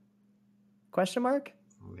 Question mark?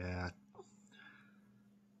 Yeah.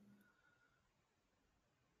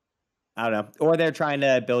 I don't know. Or they're trying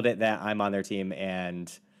to build it that I'm on their team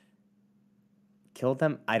and killed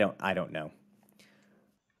them. I don't know.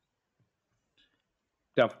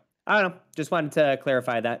 So I don't know. Just wanted to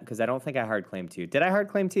clarify that because I don't think I hard claimed to you. Did I hard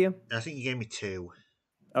claim to you? I think you gave me 2.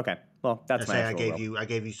 Okay. Well, that's my actual I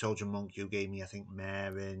gave you Soldier Monk. You gave me, I think,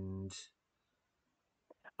 Mayor and.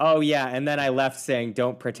 Oh yeah, and then I left saying,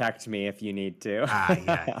 "Don't protect me if you need to."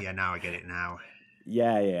 Yeah. Now I get it now.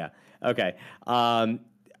 Yeah. Okay. Are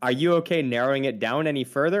you okay narrowing it down any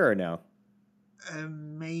further or no?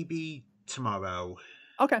 Maybe tomorrow.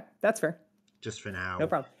 Okay, that's fair. Just for now. No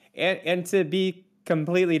problem. And to be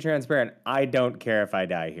completely transparent, I don't care if I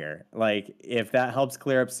die here. Like, if that helps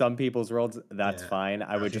clear up some people's worlds, that's fine.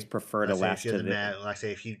 I would just prefer to last to the. Like I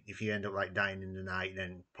say, if you end up like dying in the night,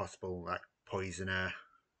 then possible like poisoner.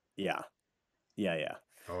 Yeah.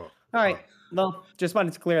 Oh. All right. Well, just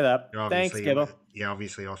wanted to clear that up. Thanks, Gibbo. Yeah,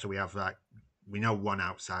 obviously, also we have we know one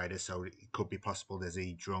outsider, so it could be possible there's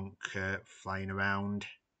a drunk flying around.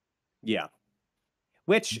 Yeah.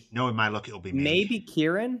 Which, knowing my luck, it'll be me. Maybe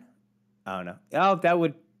Kieran? I don't know. Oh, that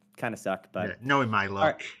would kind of suck, but. Yeah, knowing my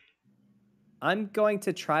luck. I'm going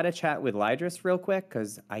to try to chat with Lydris real quick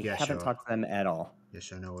because I haven't talked to them at all. Yeah,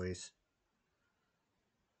 sure, no worries.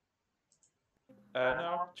 No,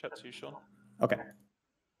 I'll chat to you, Sean. Okay.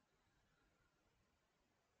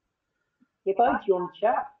 Yeah, do you want to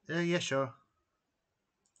chat? Yeah, sure.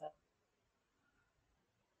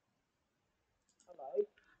 Hello.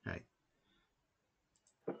 Right.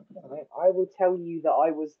 Right, I will tell you that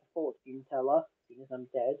I was the fortune teller, seeing as I'm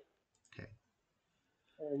dead. Okay.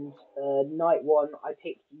 And night one, I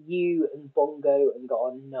picked you and Bongo and got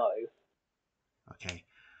a no. Okay.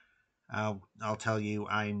 I'll tell you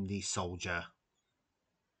I'm the soldier.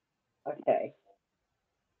 Okay.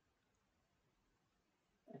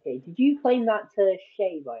 Okay, did you claim that to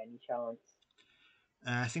Shay by any chance?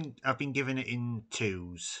 I think I've been given it in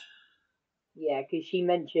twos. Yeah, because she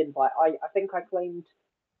mentioned, like, I think I claimed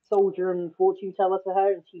soldier and fortune teller to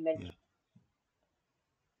her, and she mentioned.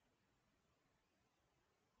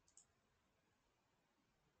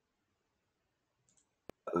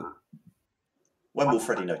 When will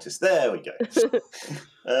Freddie notice? There we go.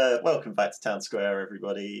 Welcome back to Town Square,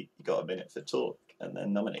 everybody. You got a minute for talk and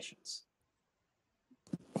then nominations.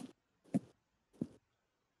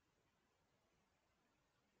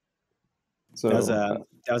 So that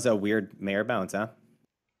was a weird mayor bounce, huh?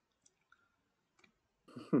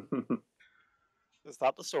 Is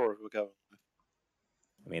that the story we're going with?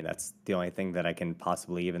 I mean, that's the only thing that I can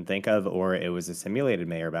possibly even think of, or it was a simulated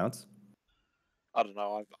mayor bounce. I don't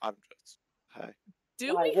know. I'm just hey.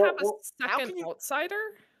 Do we have a second outsider?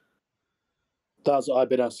 That's what I've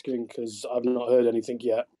been asking because I've not heard anything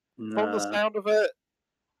yet. From the sound of it,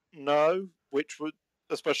 no. Which would,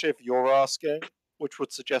 especially if you're asking, which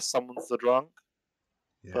would suggest someone's the drunk.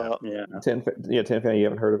 Yeah. Tanfan, you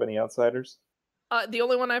haven't heard of any outsiders? The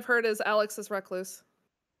only one I've heard is Alex is recluse.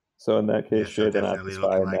 So in that case, so they're not the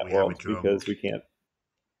spy in that world because we can't.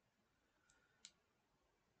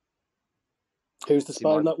 Who's the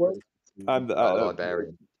spy in that world? I'm the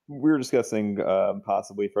librarian. We were discussing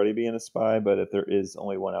possibly Freddie being a spy, but if there is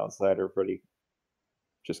only one outsider, Freddie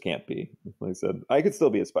just can't be. Like I said, I could still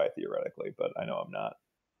be a spy theoretically, but I know I'm not.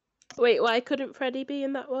 Wait, why couldn't Freddie be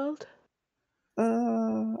in that world?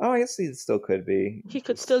 I guess he still could be. He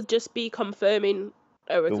could still just be confirming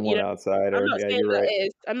the one outsider. I'm not saying you're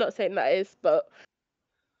right. I'm not saying that is, but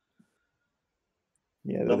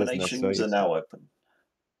yeah, nominations are now open.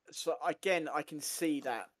 So again, I can see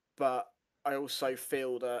that, but I also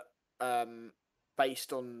feel that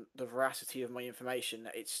based on the veracity of my information,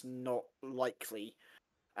 that it's not likely.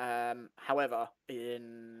 However,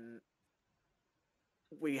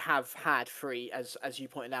 we have had three, as you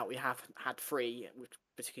pointed out, we have had three, which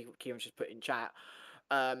particularly what Kieran just put in chat.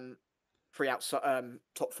 Three outside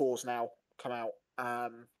top fours now come out.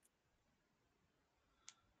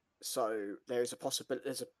 So there's a possibility.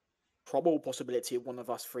 There's a probable possibility of one of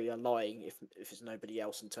us three are lying if there's nobody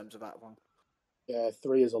else in terms of that one. Yeah,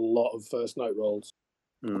 3 is a lot of first night rolls.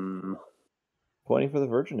 Plenty for the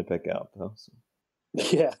Virgin to pick out, though. So.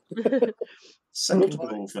 Yeah. Second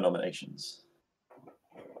call for nominations.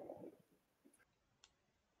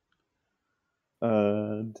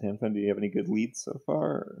 Tanfan, do you have any good leads so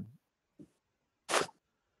far?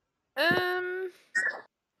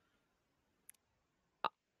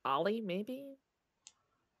 Ollie, maybe?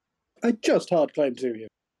 I just hard claim to you.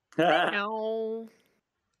 No.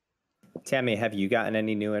 Tammy, have you gotten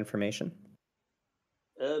any new information?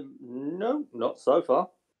 No, not so far.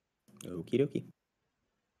 Okie dokie.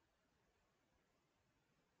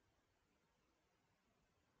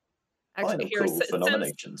 Actually, here,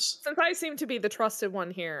 since I seem to be the trusted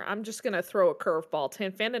one here, I'm just going to throw a curveball.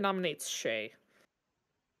 Tanfana nominates Shay.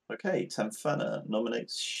 Okay, Tanfana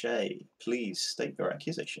nominates Shay. Please state your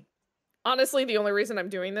accusation. Honestly, the only reason I'm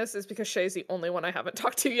doing this is because Shay's the only one I haven't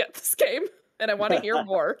talked to yet this game, and I want to hear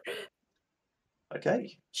more.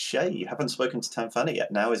 Okay, Shay, you haven't spoken to Tanfana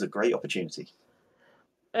yet. Now is a great opportunity.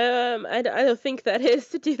 I don't think that is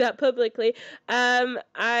to do that publicly.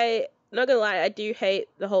 Not gonna lie, I do hate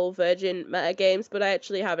the whole Virgin meta games, but I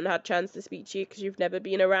actually haven't had a chance to speak to you because you've never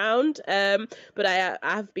been around. But I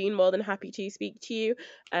have been more than happy to speak to you.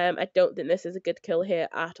 I don't think this is a good kill here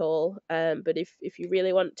at all. But if you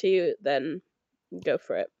really want to, then go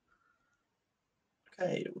for it.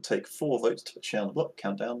 Okay, it will take 4 votes to put Shay on the block.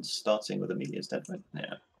 Countdown starting with Amelia's dead vote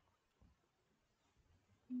now.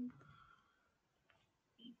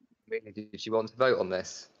 Really, did you want to vote on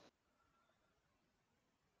this?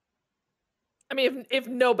 I mean, if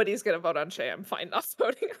nobody's going to vote on Shay, I'm fine not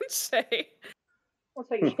voting on Shay.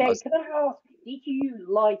 Also, Shay, can I ask, did you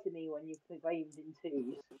lie to me when you claimed in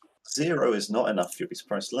 2s? 0 is not enough, you'll be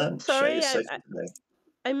surprised to learn. Sorry, Shay is safe today.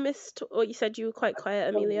 I missed what you said. You were quite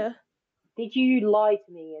quiet, Amelia. Did you lie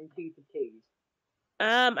to me in 2 for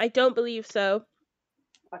 2s? I don't believe so.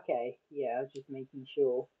 Okay, yeah, I was just making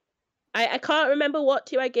sure. I can't remember what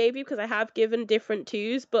 2 I gave you because I have given different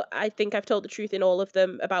 2s, but I think I've told the truth in all of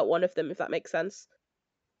them about one of them, if that makes sense.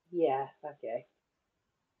 Yeah, okay.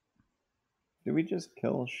 Do we just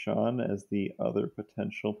kill Sean as the other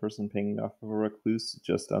potential person pinging off of a recluse,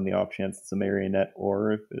 just on the off chance it's a marionette,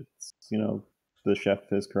 or if it's, the chef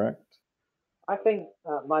is correct? I think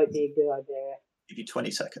that might be a good idea. Give you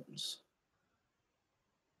 20 seconds.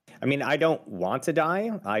 I mean, I don't want to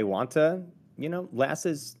die. I want to, last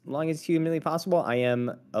as long as humanly possible. I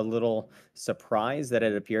am a little surprised that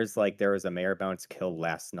it appears like there was a mayor bounce kill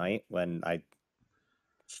last night when I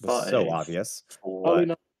was so obvious. Ollie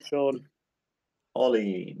nominates Sean.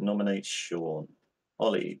 Ollie nominates Sean.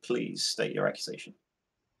 Ollie, please state your accusation.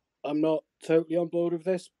 I'm not totally on board with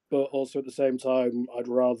this, but also at the same time, I'd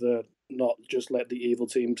rather not just let the evil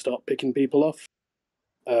team start picking people off.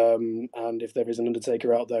 And if there is an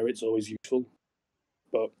Undertaker out there, it's always useful.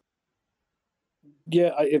 But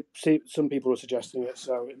yeah, some people are suggesting it,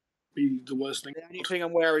 so it'd be the worst thing. The only thing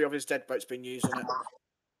I'm wary of is Deadboat's been used on it.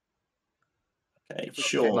 Okay,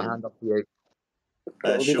 Sean. My hand up to you.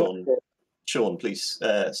 Sean, please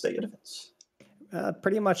state your defense.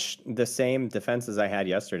 Pretty much the same defense as I had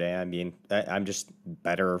yesterday. I mean, I'm just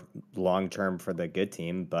better long-term for the good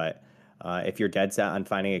team, but if you're dead set on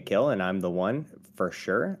finding a kill and I'm the one, for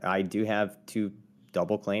sure. I do have 2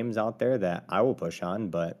 double claims out there that I will push on,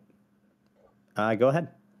 but go ahead.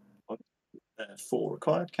 4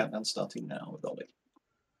 required. Countdown starting now with Ollie.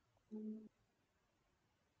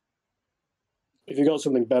 If you got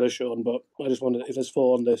something better, Sean, but I just wondered if there's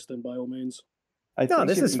 4 on this, then by all means. No,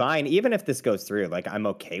 this is fine. Even if this goes through, I'm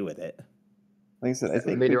okay with it. Like I said, I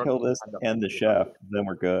think we kill this and the chef, then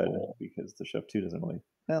we're good, because the chef 2 doesn't really.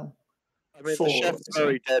 Well, I mean, the chef's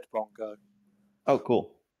very dead, Bongo. Oh,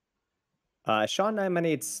 cool. Sean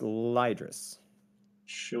nominates Lydris.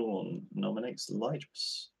 Sean nominates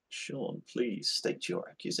Lydris. Sean, please state your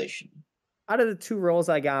accusation. Out of the 2 roles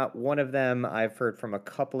I got, one of them I've heard from a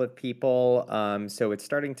couple of people, so it's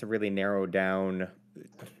starting to really narrow down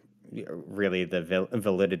really the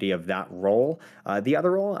validity of that role. The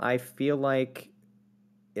other role I feel like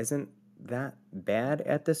isn't that bad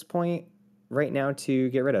at this point right now to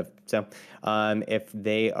get rid of. So if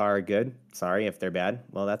they are good, sorry. If they're bad,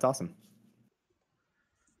 well, that's awesome.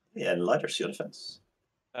 Yeah, and Lydris, your defense.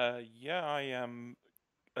 Yeah, I am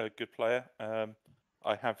a good player.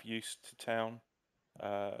 I have used to town,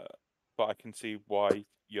 but I can see why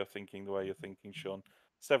you're thinking the way you're thinking, Sean.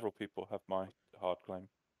 Several people have my hard claim.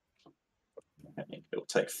 Okay, it will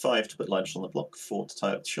take 5 to put Lydris on the block, 4 to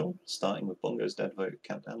tie up Sean, starting with Bongo's dead vote.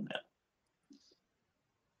 Countdown now.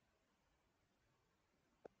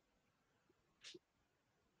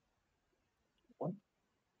 One,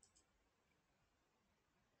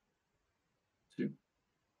 2,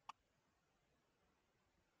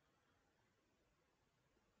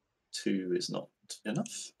 2 is not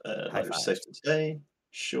enough. Lydris safe to stay.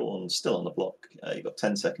 Sean still on the block. You've got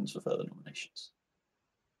 10 seconds for further nominations.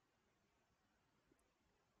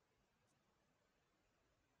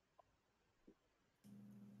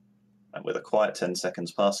 And with a quiet 10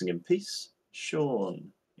 seconds passing in peace,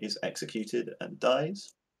 Sean is executed and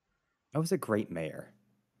dies. I was a great mayor.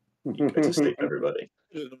 You go to sleep, everybody.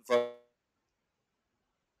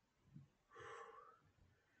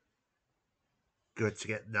 Good to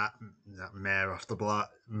get that mayor off the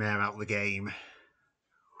block, mayor out of the game.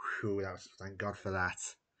 Whew, thank God for that.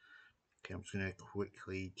 Okay, I'm just going to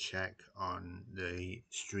quickly check on the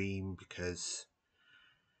stream because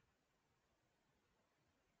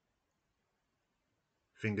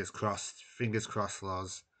fingers crossed,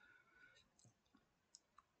 Loz.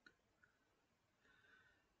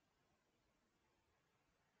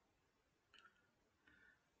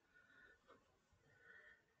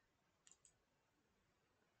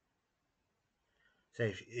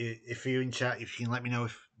 So if you're in chat, if you can let me know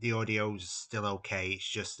if the audio's still okay. It's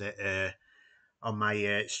just that on my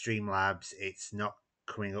Streamlabs, it's not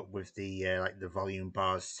coming up with the the volume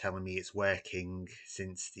bars telling me it's working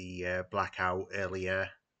since the blackout earlier.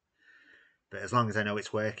 But as long as I know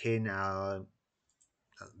it's working, that'll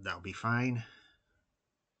be fine.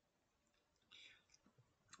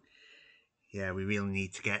 Yeah, we really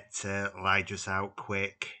need to get Lydris out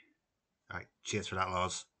quick. All right, cheers for that,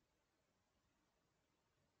 Loz.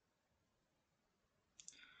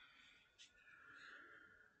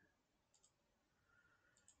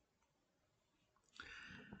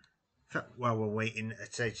 While we're waiting,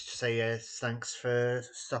 I'd say thanks for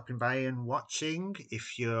stopping by and watching.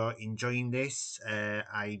 If you're enjoying this,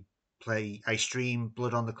 I I stream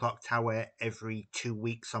Blood on the Clocktower every 2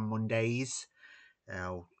 weeks on Mondays.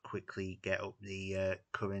 I'll quickly get up the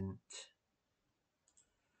current.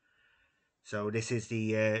 So this is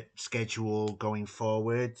the schedule going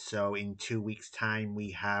forward. So in 2 weeks' time,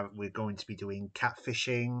 we're going to be doing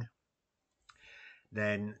catfishing.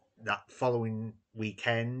 Then that following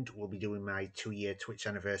weekend, we'll be doing my 2-year Twitch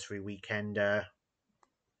anniversary weekend. Then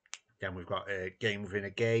we've got a game within a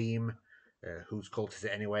game. Whose cult is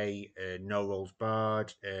it anyway? No Rolls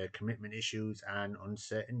Barred, Commitment Issues, and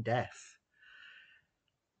Uncertain Death.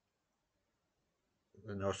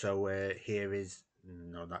 And also here is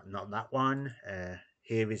not that one.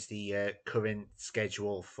 Here is the current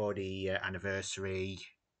schedule for the anniversary.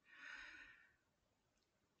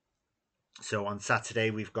 So on Saturday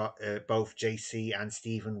we've got both JC and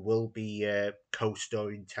Stephen will be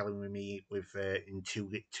co-storytelling with me with in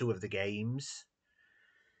two of the games.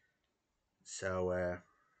 So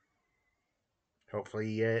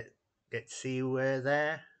hopefully get to see you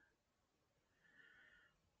there.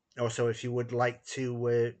 Also, if you would like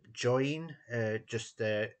to join, just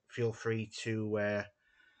feel free to.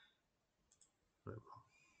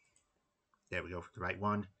 There we go, the right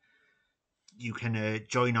one. You can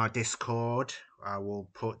join our Discord. I will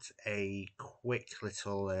put a quick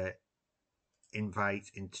little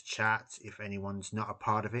invite into chat if anyone's not a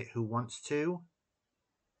part of it who wants to.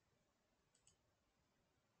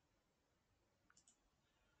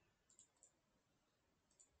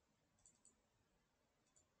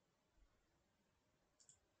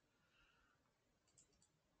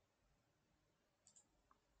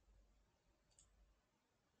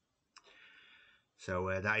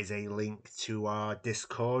 So that is a link to our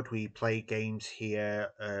Discord. We play games here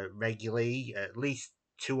regularly, at least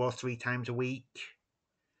 2 or 3 times a week.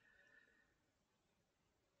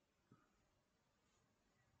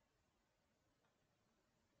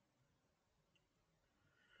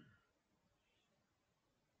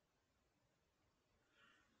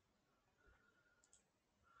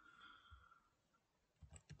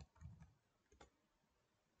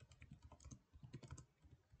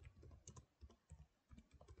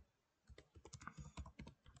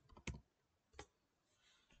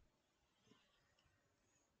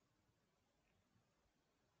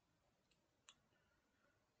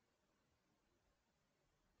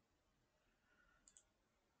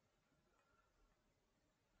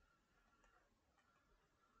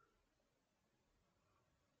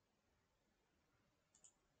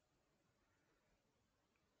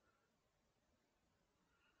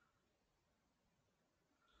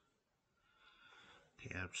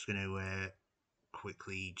 Okay, I'm just going to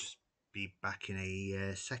quickly just be back in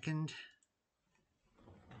a second.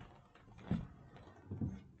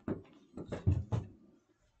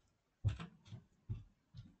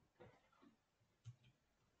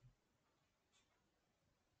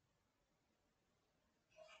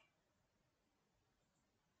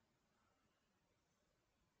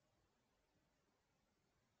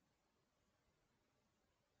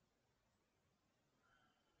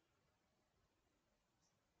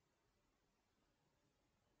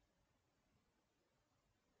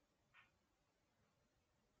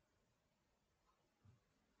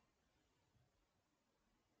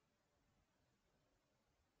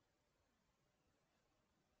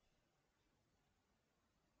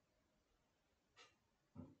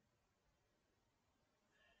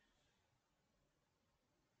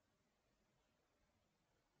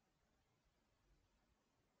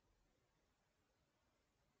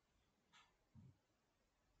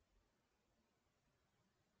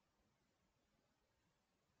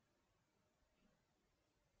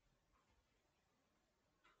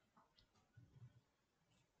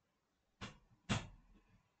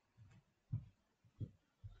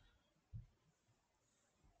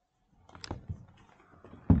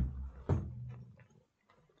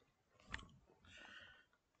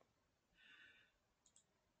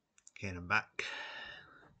 Okay, and I'm back.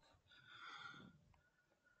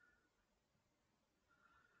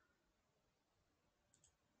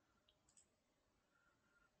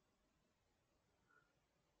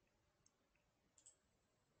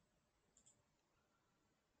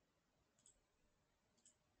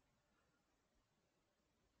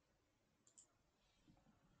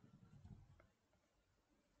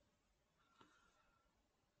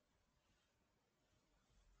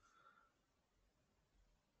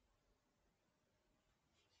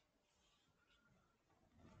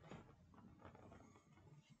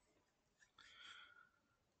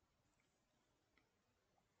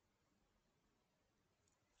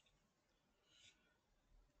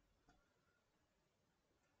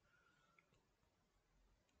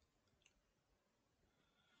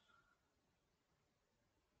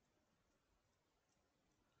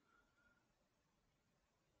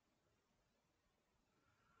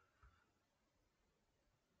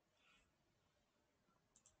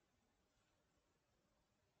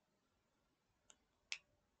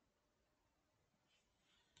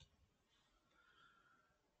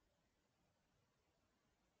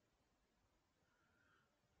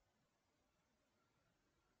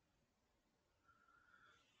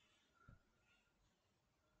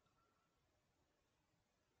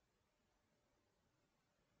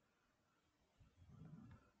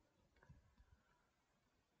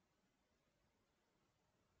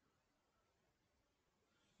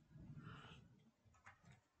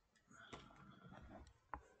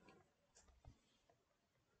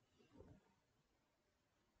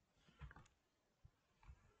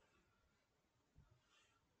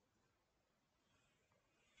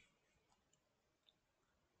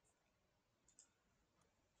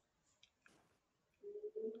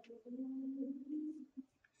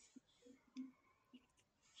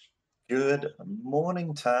 Good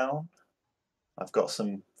morning, town. I've got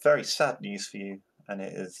some very sad news for you, and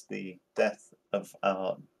it is the death of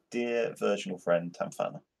our dear virginal friend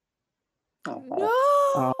Tamfana.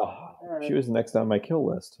 No. She was next on my kill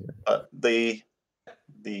list here. The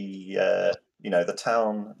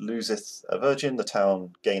town loseth a virgin, the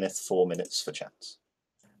town gaineth 4 minutes for chance.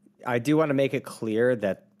 I do want to make it clear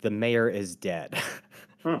that the mayor is dead.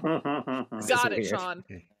 Got it, Sean.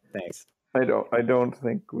 Thanks. I don't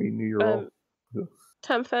think we knew your role.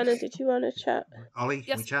 Tamfana, did you want to chat? Ollie,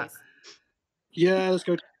 Yes, we chat? please. Yeah, let's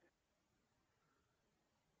go.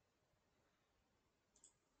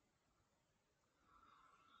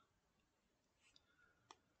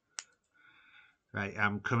 Right,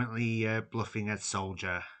 I'm currently bluffing as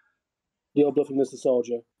soldier. You're bluffing Mr.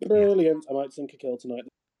 Soldier. Brilliant. I might sink a kill tonight.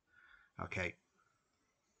 Okay.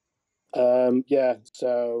 Yeah,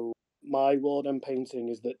 so my ward I'm painting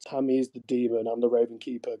is that Tammy's the demon, I'm the Raven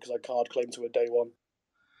Keeper, because I card claim to a day one.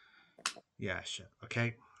 Yeah, sure.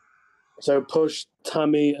 Okay. So push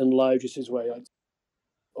Tammy and Lygus his way.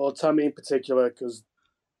 Or Tammy in particular, because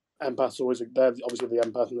Empath's always... They're obviously the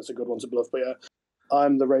Empath, and that's a good one to bluff, but yeah.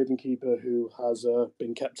 I'm the Raven Keeper who has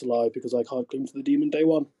been kept alive because I card claim to the demon day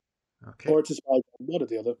one. Okay. Or it's a spy, one or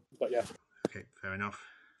the other, but yeah. Okay, fair enough.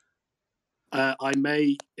 I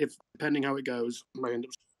may, if depending how it goes, may end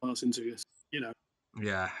up passing to you.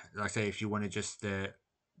 Yeah, like I say, if you want to just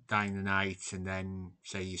die in the night and then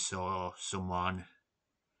say you saw someone.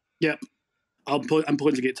 Yep. I'm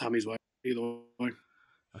pointing it Tammy's way, either way.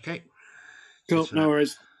 Okay. Cool, no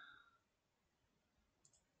worries.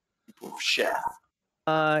 Bullshit.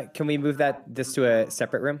 Can we move this to a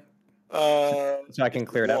separate room? So I can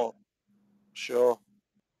clear it up. Sure.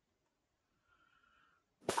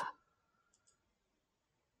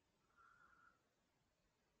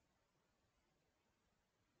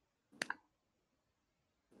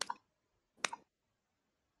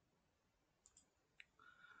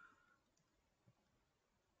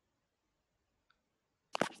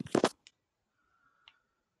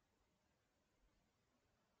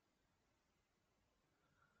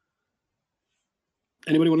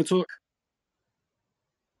 Anybody want to talk?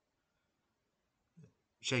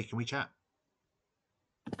 Shay, can we chat?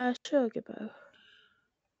 Sure, Gibbo.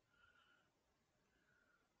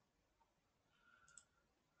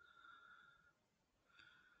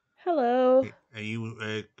 Hello. Are you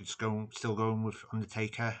still going with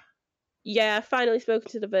Undertaker? Yeah, I've finally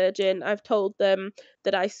spoken to the Virgin. I've told them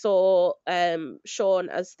that I saw Sean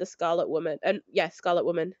as the Scarlet Woman. And yeah, Scarlet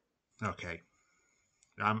Woman. Okay.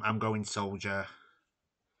 I'm going soldier.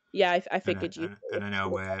 Yeah, I figured you. And I know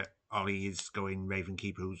where Ollie is going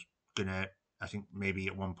Ravenkeeper, who's gonna, I think maybe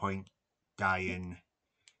at one point die and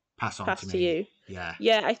pass on to me. You. Yeah.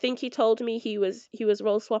 Yeah, I think he told me he was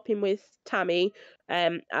role swapping with Tammy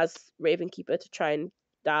as Ravenkeeper to try and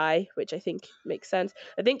die, which I think makes sense.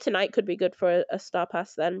 I think tonight could be good for a star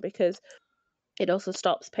pass then, because it also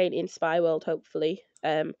stops painting Spy World, hopefully,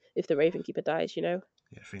 if the Ravenkeeper dies, Yeah,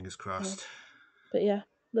 fingers crossed. But yeah,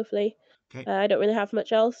 lovely. Okay. I don't really have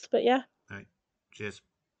much else, but yeah. All right. Cheers.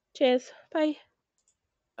 Cheers. Bye.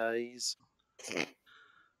 Eyes.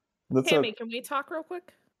 Tammy, can we talk real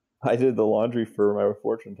quick? I did the laundry for my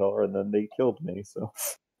fortune teller, and then they killed me. So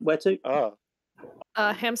where to?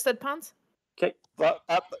 Hampstead Ponds. Okay.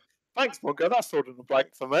 Thanks, Mongo. That's sort of a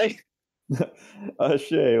blank for me.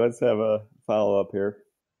 Shay, let's have a follow up here.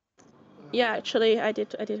 Yeah, actually, I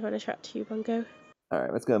did want to chat to you, Bongo. All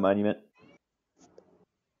right, let's go to Monument.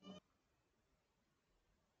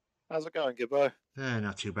 How's it going, Gibbo?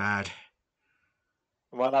 Not too bad.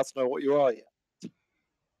 Am I allowed to know what you are yet?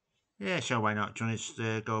 Yeah, sure, why not? Do you want to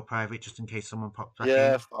just go private just in case someone pops back in?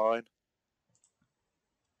 Yeah, fine.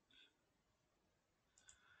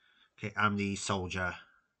 Okay, I'm the soldier.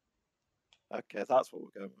 Okay, that's what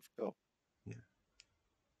we're going with. Cool. Yeah.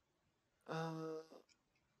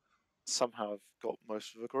 Somehow I've got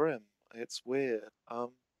most of a grim. It's weird.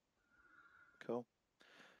 Cool.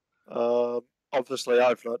 Obviously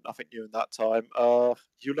I've learned nothing new in that time.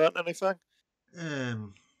 You learned anything?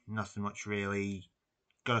 Nothing much really.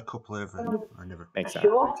 Got a couple of I never makes sense.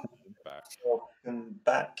 Welcome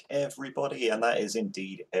back, everybody, and that is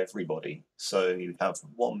indeed everybody. So you have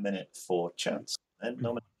 1 minute for chance and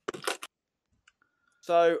nomination.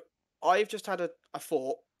 So I've just had a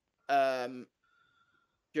thought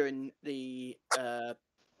during the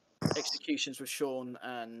executions with Sean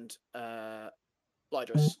and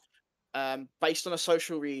Lydrus. Based on a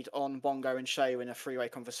social read on Bongo and Shay in a three-way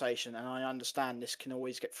conversation, and I understand this can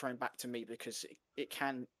always get thrown back to me because it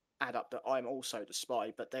can add up that I'm also the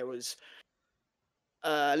spy, but there was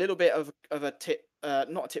a little bit of a tit,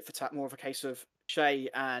 not a tit for tat, more of a case of Shay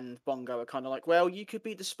and Bongo are kind of like, well, you could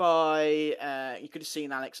be the spy, you could have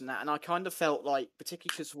seen Alex and that, and I kind of felt like,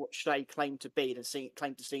 particularly because what Shay claimed to be and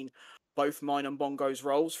claimed to seen both mine and Bongo's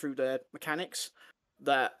roles through their mechanics,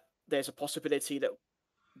 that there's a possibility that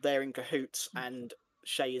they're in cahoots and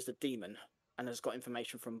Shay is the demon and has got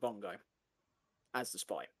information from Bongo as the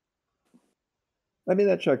spy. I mean,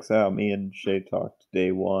 that checks out. Me and Shay talked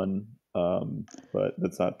day one, but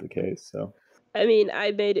that's not the case. So, I mean,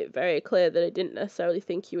 I made it very clear that I didn't necessarily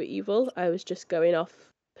think you were evil. I was just going off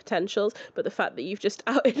potentials. But the fact that you've just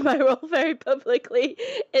outed my role very publicly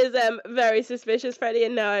is very suspicious, Freddie.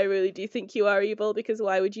 And now I really do think you are evil, because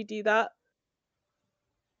why would you do that?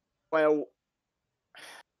 Well,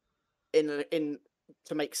 in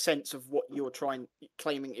to make sense of what you're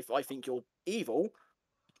claiming, if I think you're evil,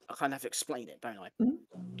 I kind of have to explain it, don't I?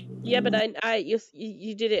 Yeah, but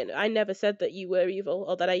you didn't. I never said that you were evil,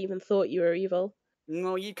 or that I even thought you were evil.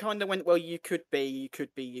 No, you kind of went, well, you could be, you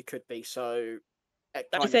could be, you could be. So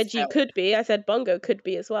I said you could be. I said Bongo could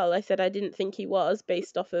be as well. I said I didn't think he was,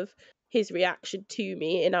 based off of his reaction to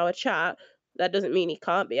me in our chat. That doesn't mean he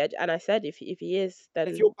can't be. And I said if he is, then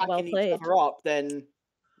if you're backing well played. each other up, then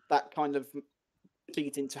that kind of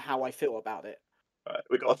feeds into how I feel about it. Right,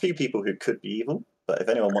 we've got a few people who could be evil, but if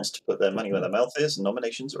anyone wants to put their money where their mouth is,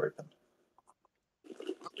 nominations are open.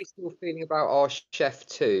 How are we still feeling about our Chef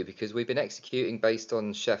 2? Because we've been executing based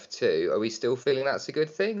on Chef 2. Are we still feeling that's a good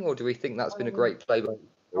thing, or do we think that's been a great play by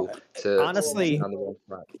people to Honestly, down the wrong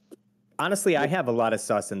track? Honestly, I have a lot of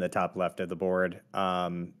sus in the top left of the board,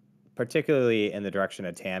 particularly in the direction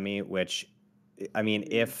of Tammy, which, I mean,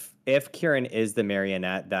 if Kieran is the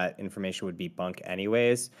marionette, that information would be bunk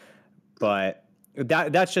anyways. But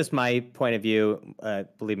that's just my point of view.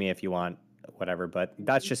 Believe me if you want, whatever. But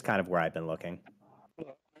that's just kind of where I've been looking.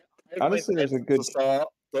 Honestly, there's a good start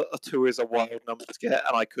that a 2 is a wild number to get,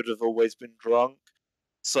 and I could have always been drunk.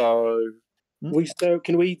 So do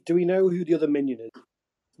we know who the other minion is?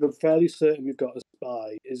 I'm fairly certain we've got a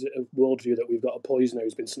spy. Is it a worldview that we've got a poisoner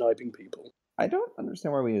who's been sniping people? I don't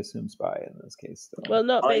understand why we assume spy in this case, though. Well,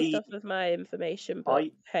 not based off of my information, but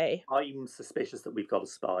hey. I'm suspicious that we've got a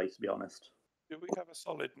spy, to be honest. Do we have a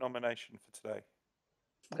solid nomination for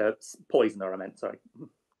today? Poisoner, I meant, sorry.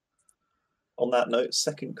 On that note,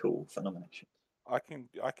 second call for nomination. I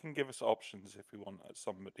can give us options if we want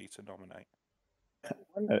somebody to nominate.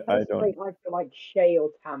 I don't. I feel like Shay or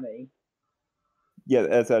Tammy. Yeah,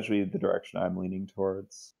 that's actually the direction I'm leaning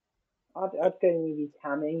towards. I'd go maybe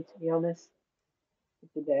Tammy, to be honest,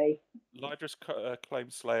 for today. Lydris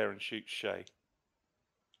claims Slayer and shoots Shay.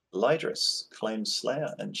 Lydris claims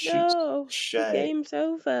Slayer and shoots Shay. The game's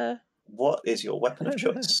over. What is your weapon of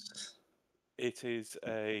choice? It is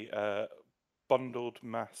a bundled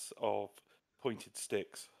mass of pointed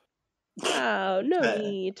sticks. Oh, no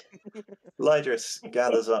need. Lydris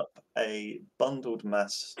gathers up a bundled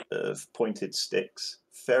mass of pointed sticks,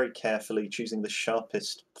 very carefully choosing the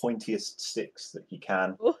sharpest, pointiest sticks that he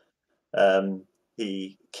can.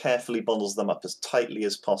 He carefully bundles them up as tightly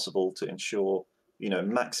as possible to ensure,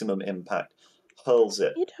 maximum impact. Hurls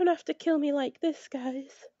it. You don't have to kill me like this,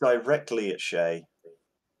 guys. Directly at Shay,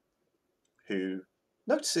 who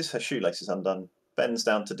notices her shoelace is undone, bends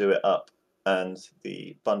down to do it up, and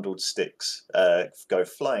the bundled sticks go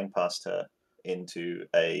flying past her into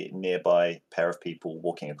a nearby pair of people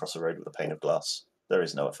walking across the road with a pane of glass. There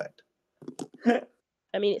is no effect.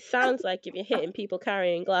 I mean, it sounds like if you're hitting people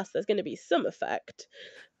carrying glass, there's going to be some effect.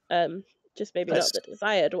 Just maybe not the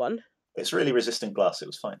desired one. It's really resistant glass. It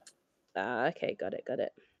was fine. Okay, got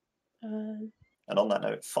it. And on that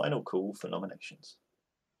note, final call for nominations.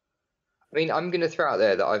 I mean, I'm going to throw out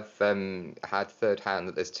there that I've had third hand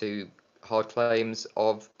that there's 2 hard claims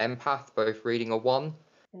of empath, both reading a 1.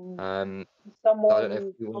 Someone I don't know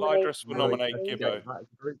if you want Lydris will nominate Gibbo.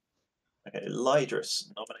 Okay,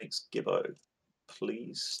 Lydris nominates Gibbo.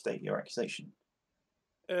 Please state your accusation.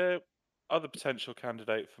 Other potential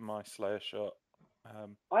candidate for my Slayer shot.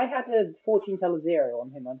 I had a fortune teller 0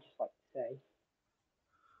 on him, I'd just like to say.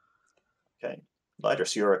 Okay.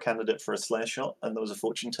 Lydris, you're a candidate for a Slayer shot, and there was a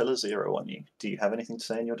fortune teller 0 on you. Do you have anything to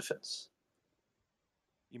say in your defense?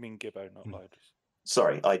 You mean Gibbo, not Lydris.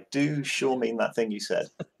 Sorry, I do sure mean that thing you said.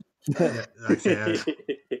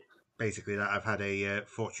 Basically, that I've had a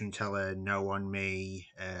fortune teller no on me.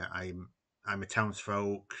 I'm a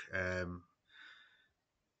townsfolk.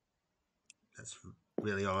 That's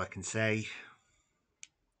really all I can say.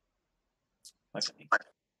 Okay.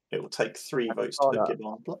 It will take 3 votes to put Gibbo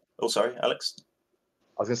on block. Oh, sorry, Alex.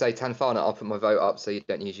 I was going to say, Tanfana, I'll put my vote up so you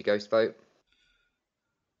don't use your ghost vote.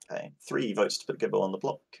 Okay, 3 votes to put Gibbo on the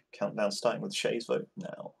block. Countdown starting with Shay's vote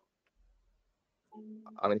now.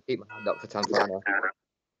 I'm going to keep my hand up for Tantana.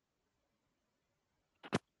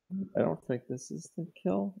 I don't think this is the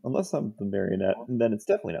kill, unless I'm the marionette, and then it's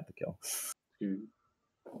definitely not the kill.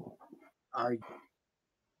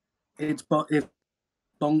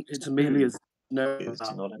 It's Amelia's. No, it's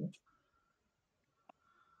not enough.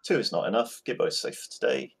 2 is not enough. Gibbo's safe for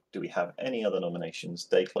today. Do we have any other nominations?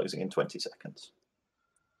 Day closing in 20 seconds.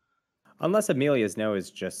 Unless Amelia's no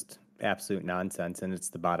is just absolute nonsense and it's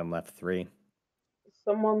the bottom left 3.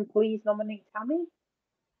 Someone please nominate Tammy.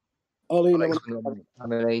 Ollie,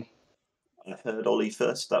 Tammy. I heard Ollie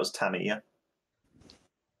first. That was Tammy, yeah?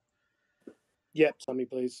 Yep, Tammy,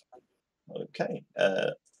 please. Okay.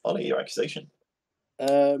 Ollie, your accusation.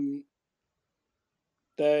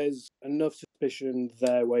 There's enough suspicion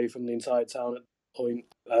their way from the entire town at the point.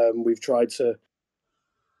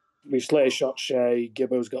 We've slate shot Shay.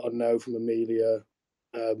 Gibbo's got a no from Amelia.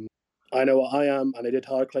 I know what I am, and I did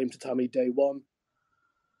hard claim to Tammy day 1.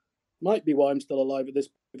 Might be why I'm still alive at this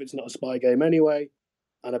point if it's not a spy game anyway.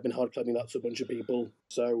 And I've been hard claiming that to a bunch of people.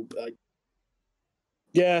 So,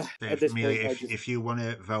 yeah, Dave, at this Amelia, point, if you want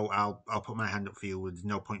to vote, I'll put my hand up for you. There's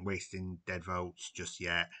no point wasting dead votes just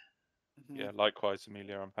yet. Yeah, likewise,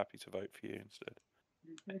 Amelia. I'm happy to vote for you instead.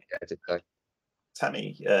 Yeah,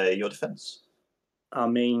 Tammy, your defence. I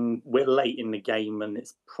mean, we're late in the game and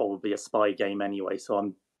it's probably a spy game anyway, so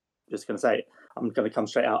I'm just going to say, I'm going to come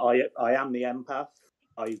straight out. I am the empath.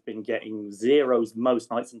 I've been getting zeros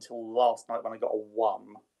most nights until last night when I got a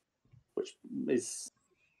 1, which is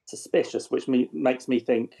suspicious, which makes me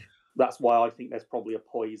think that's why I think there's probably a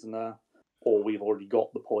poisoner, or we've already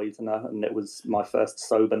got the poisoner and it was my first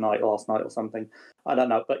sober night last night or something. I don't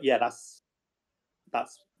know, but yeah, that's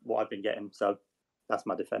what I've been getting, so that's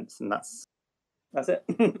my defence, and that's it.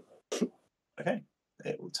 Okay.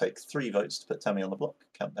 It will take 3 votes to put Tammy on the block.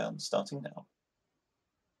 Countdown starting now.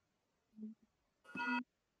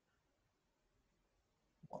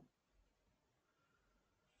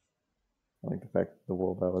 I think the fact that the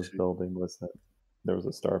world I was building was that there was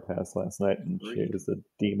a star pass last night and she was a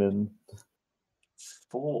demon.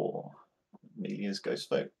 4. Amelia's ghost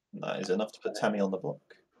vote. That is enough to put Tammy on the block.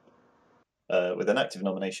 With an active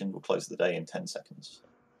nomination, we'll close the day in 10 seconds.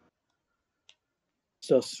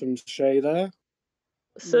 Sus from Shay there.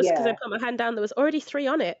 Sus, because I put my hand down, there was already 3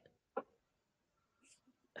 on it.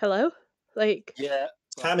 Hello? Like, yeah.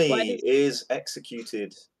 Tammy is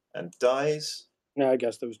executed and dies. Yeah, I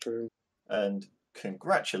guess that was true. And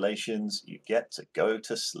congratulations, you get to go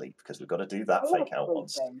to sleep because we've got to do that fake out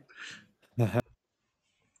once.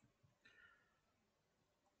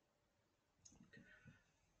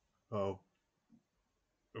 Oh,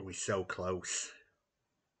 are we so close?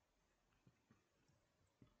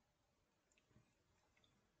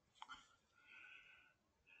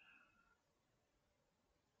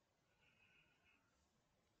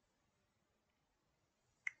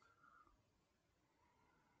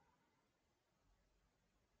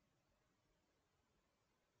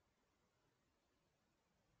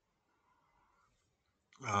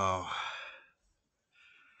 Oh,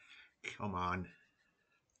 come on.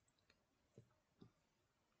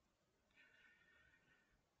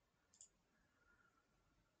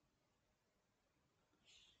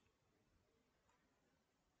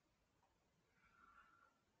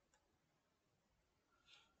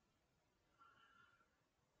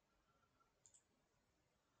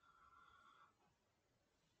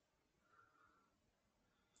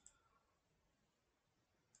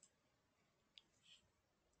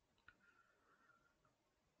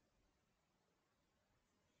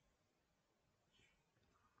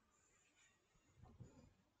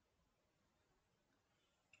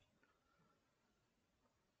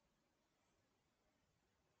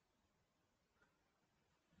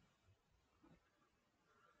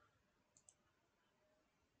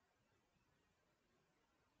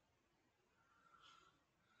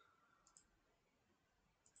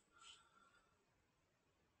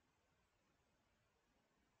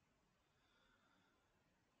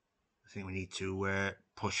 I think we need to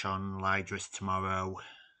push on Lydris tomorrow.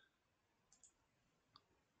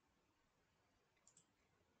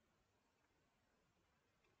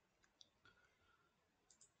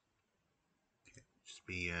 Just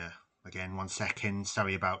be again 1 second.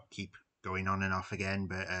 Sorry about keep going on and off again,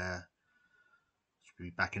 but should be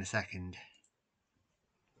back in a second.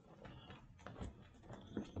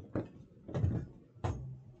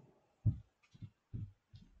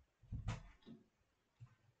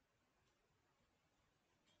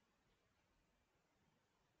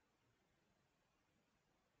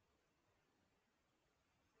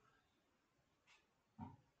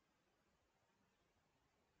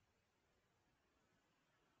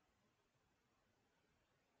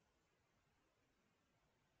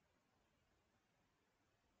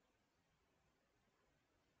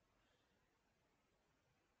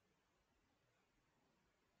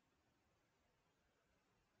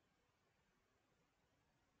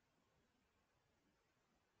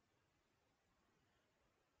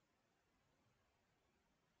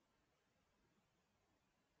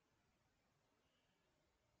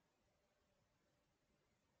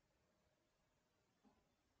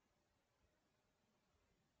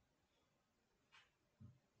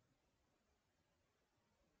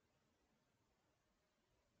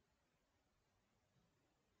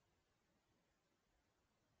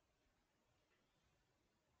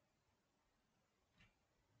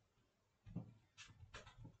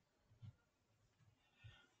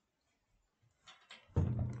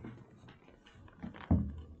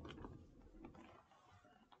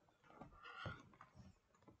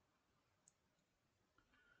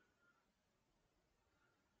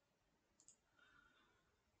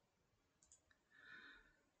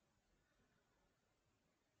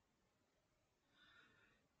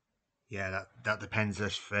 Yeah, that depends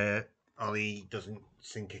if Ollie doesn't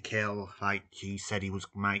sink a kill like he said he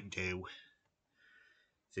might do.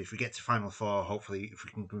 So if we get to Final Four, hopefully, if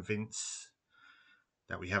we can convince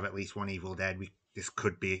that we have at least one Evil Dead, we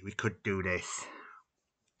could do this.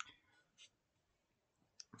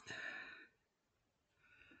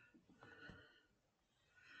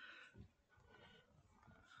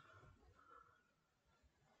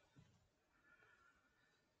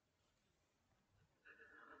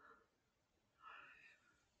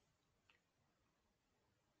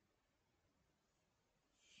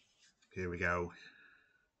 Here we go.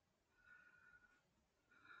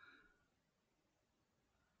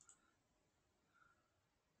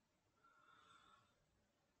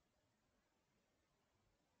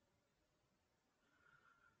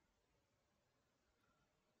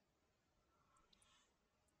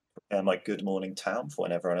 My good morning town for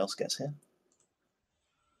when everyone else gets here.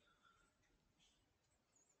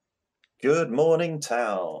 Good morning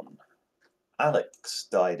town. Alex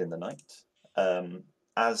died in the night.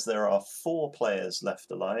 As there are 4 players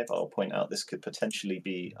left alive, I'll point out this could potentially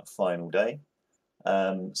be a final day.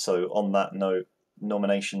 So on that note,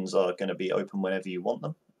 nominations are going to be open whenever you want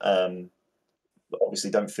them. But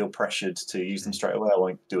obviously, don't feel pressured to use them straight away. I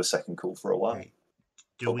won't do a second call for a while. Okay.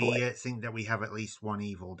 Do we think that we have at least one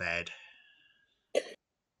Evil Dead?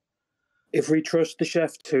 If we trust the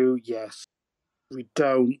Chef 2, yes. We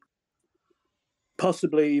don't.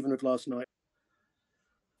 Possibly even with last night.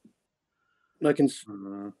 I can.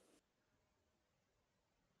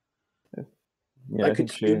 Yeah, I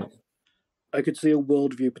could see a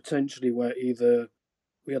worldview potentially where either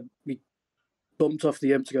we bumped off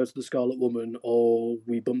the imp to go to the Scarlet Woman, or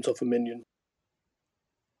we bumped off a minion.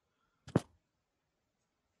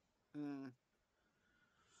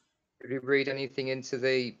 Did you read anything into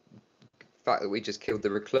the fact that we just killed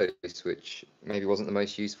the Recluse, which maybe wasn't the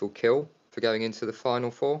most useful kill for going into the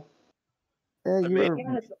Final Four?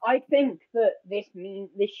 Yes, I think that this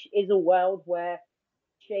is a world where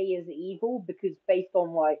Shay is evil because based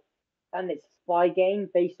on and it's a spy game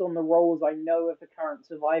based on the roles I know of the current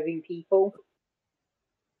surviving people.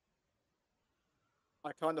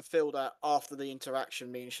 I kind of feel that after the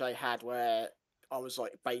interaction me and Shay had, where I was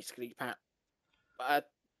like basically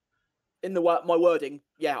in my wording,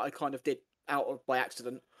 yeah, I kind of did by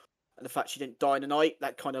accident, and the fact she didn't die in the night,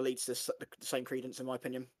 that kind of leads to the same credence in my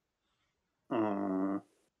opinion. I mean,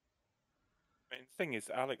 the thing is,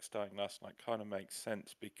 Alex dying last night kind of makes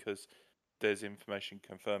sense because there's information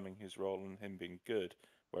confirming his role and him being good,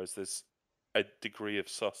 whereas there's a degree of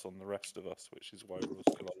sus on the rest of us, which is why we're all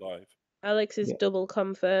still alive. Alex is double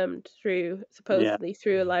confirmed supposedly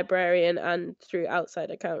through a librarian and through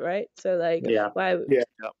outside account, right? So why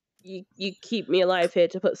you keep me alive here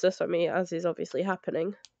to put sus on me, as is obviously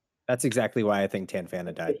happening. That's exactly why I think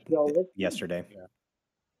Tanfana died yesterday. Yeah.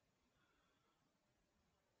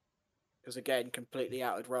 Because again, completely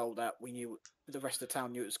out of role that we knew the rest of the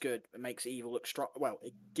town knew it was good. It makes evil look strong. Well,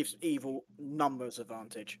 it gives evil numbers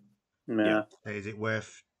advantage. Yeah. Is it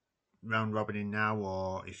worth round robining now,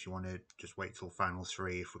 or if you want to just wait till final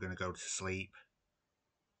 3 if we're going to go to sleep?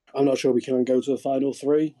 I'm not sure we can go to the final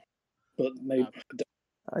 3, but maybe.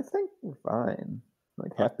 I think we're fine.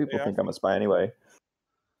 Like half people think I'm a spy anyway.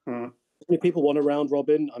 If people want a round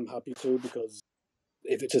robin, I'm happy to, because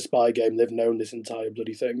if it's a spy game, they've known this entire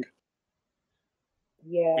bloody thing.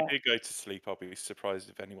 Yeah. If we do go to sleep, I'll be surprised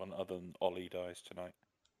if anyone other than Ollie dies tonight.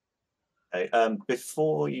 Okay,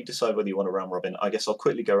 before you decide whether you want a round robin, I guess I'll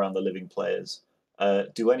quickly go around the living players.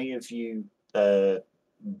 Do any of you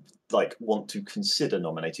want to consider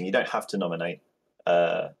nominating? You don't have to nominate,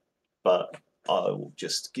 but I will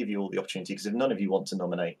just give you all the opportunity, because if none of you want to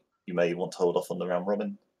nominate, you may want to hold off on the round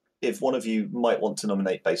robin. If one of you might want to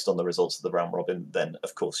nominate based on the results of the round robin, then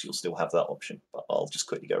of course you'll still have that option. But I'll just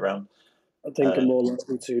quickly go around. I think I'm more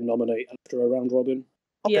likely to nominate after a round robin.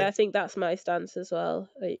 Okay. Yeah, I think that's my stance as well.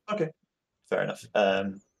 Okay, fair enough.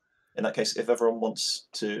 In that case, if everyone wants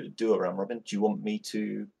to do a round robin, do you want me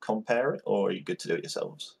to compare it, or are you good to do it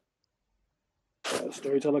yourselves?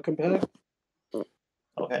 Storyteller compare.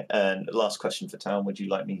 Okay, and last question for town. Would you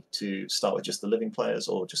like me to start with just the living players,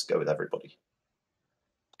 or just go with everybody?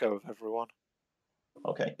 Go with everyone.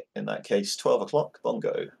 Okay, in that case, 12 o'clock,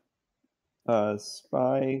 Bongo.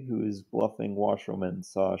 Spy who is bluffing washerwoman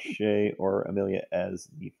saw Shay or Amelia as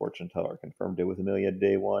the fortune teller. Confirmed it with Amelia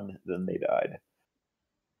day 1, then they died.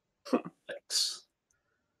 Thanks.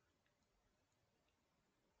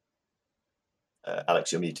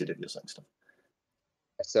 Alex, you're muted if you're saying stuff.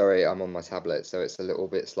 Sorry, I'm on my tablet, so it's a little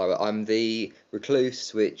bit slower. I'm the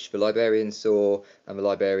recluse, which the librarian saw, and the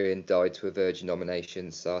librarian died to a virgin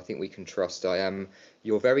nomination. So I think we can trust I am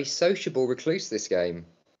your very sociable recluse this game.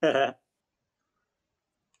 Okay.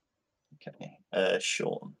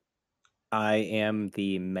 Sean. I am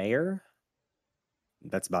the mayor.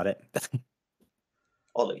 That's about it.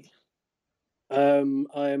 Ollie.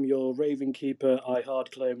 I am your Raven Keeper. I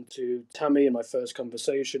hard claimed to Tammy in my first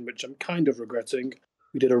conversation, which I'm kind of regretting.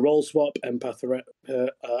 We did a role swap, empath.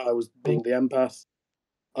 I was being the empath.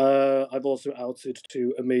 I've also outed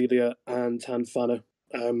to Amelia and Tanfana.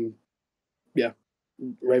 Yeah,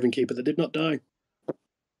 Raven Keeper that did not die.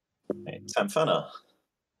 Hey, Tanfana.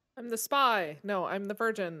 I'm the spy. No, I'm the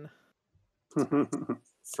virgin.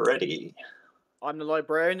 Freddie. I'm the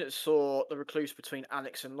librarian that saw the recluse between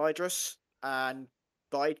Alex and Lydrus and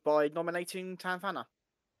died by nominating Tanfana.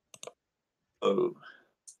 Oh.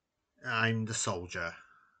 I'm the soldier.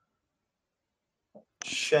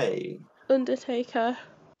 Shay. Undertaker.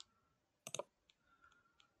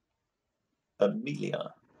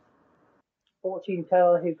 Amelia. Fortune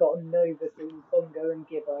teller who got a nova through Bongo and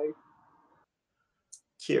Gibbo.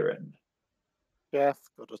 Kieran. Jeff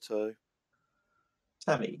got a 2.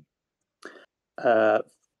 Tammy.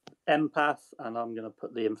 Empath, and I'm going to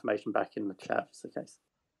put the information back in the chat just in case.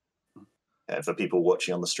 For people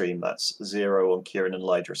watching on the stream, that's 0 on Kieran and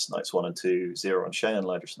Lydrus Nights 1 and 2, 0 on Shay and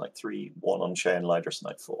Lydrus Night 3, 1 on Shay and Lydrus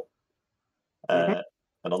Night 4. And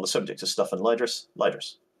on the subject of stuff and Lydrus.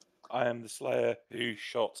 I am the Slayer who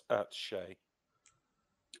shot at Shay.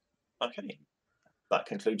 Okay. That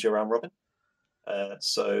concludes your round robin.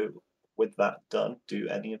 So with that done, do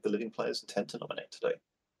any of the living players intend to nominate today?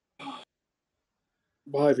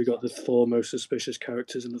 Why have we got the 4 most suspicious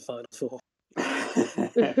characters in the final 4?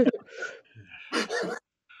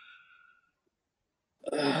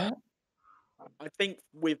 I think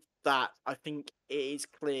with that, I think it is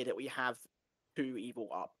clear that we have 2 evil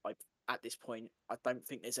up. At this point, I don't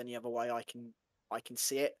think there's any other way I can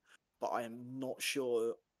see it, but I am not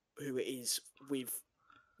sure who it is. With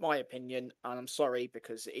my opinion, and I'm sorry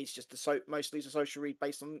because it is just mostly a social read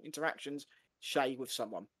based on interactions. Shay with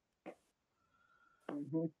someone.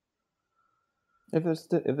 If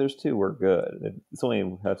there's 2, we're good. It's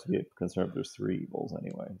only have to be concerned if there's 3 evils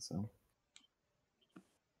anyway. So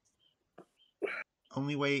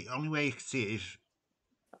only way you could see it is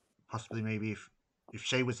possibly maybe if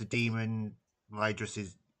Shay was a demon, Lydrus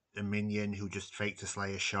is a minion who just faked a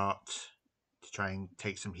Slayer shot to try and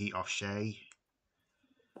take some heat off Shay.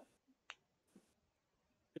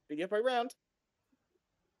 Could be the other way around.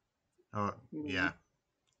 Oh yeah.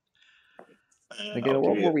 Again, a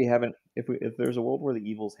world where we haven't, if there's a world where the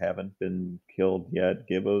evils haven't been killed yet,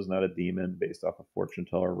 Gibbo's not a demon based off a fortune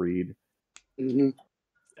teller read.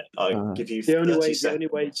 I'll give you the only 30 way,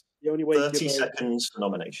 seconds. The only way 30 seconds for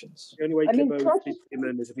nominations. The only way Gibbo would be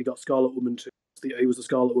demon is if he got Scarlet Woman 2. He was the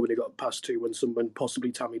Scarlet Woman he got past 2 when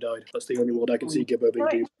possibly Tammy died. That's the only world I can see Gibbo being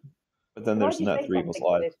demon. But then there's not 3 evils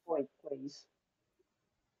live. At this point, please.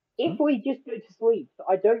 If we just go to sleep,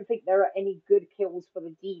 I don't think there are any good kills for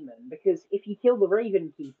the demon, because if you kill the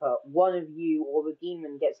Raven Keeper, one of you or the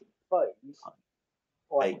demon gets exposed,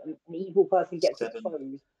 or an evil person gets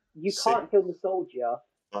exposed, you can't kill the soldier,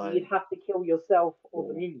 you'd have to kill yourself or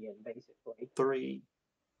the minion, basically. 3,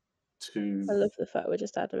 2, I love the fact we're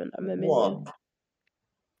just adamant I'm a minion. 1.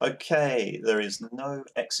 Okay, there is no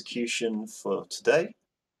execution for today.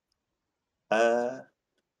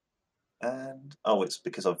 And it's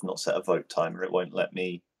because I've not set a vote timer. It won't let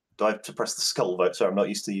me. Do I have to press the skull vote? Sorry, I'm not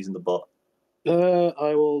used to using the bot.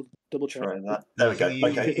 I will double check. Try that. There we go.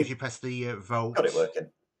 Okay. If you press the vote, got it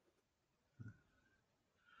working.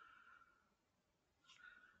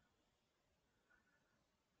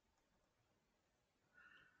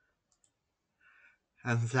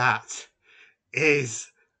 And that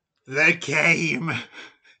is the game.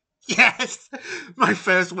 Yes! My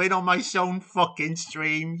first win on my own fucking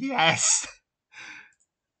stream. Yes!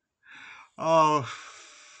 Oh,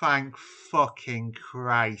 thank fucking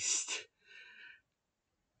Christ.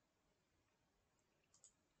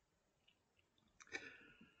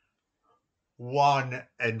 One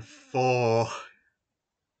and 4.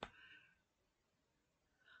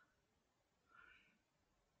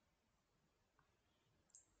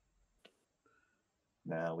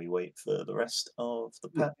 Now we wait for the rest of the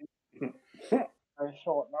pack. A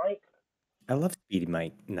short night. I love speedy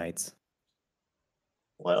nights.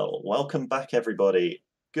 Well, welcome back, everybody.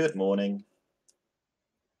 Good morning.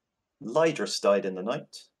 Lydrus died in the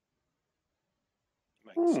night.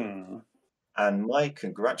 And my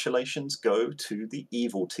congratulations go to the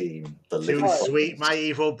evil team. The Too sweet, my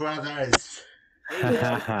evil brothers.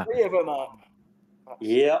 Three of them up.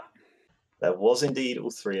 Yeah. There was indeed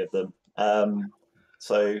all three of them.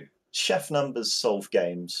 So chef numbers solve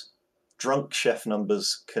games. Drunk chef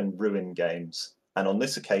numbers can ruin games. And on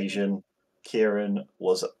this occasion, Kieran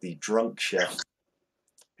was the drunk chef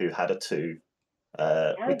who had a 2.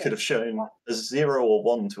 We could have shown a 0 or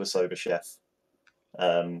 1 to a sober chef,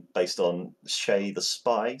 based on Shay the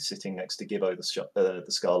spy sitting next to Gibbo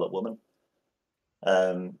the Scarlet Woman.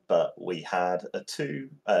 But we had a 2,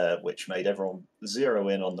 which made everyone zero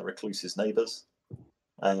in on the recluse's neighbours,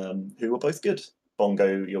 who were both good.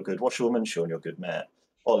 Bongo, you're good washerwoman. Sean, you're good mayor.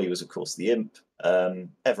 Ollie was, of course, the imp.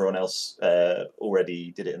 Everyone else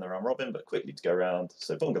already did it in the round robin, but quickly to go around.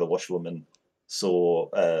 So Bongo the washerwoman saw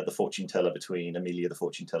the fortune teller between Amelia the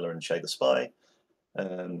fortune teller and Shay the spy.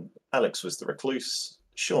 Alex was the recluse.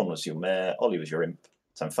 Sean was your mayor. Ollie was your imp.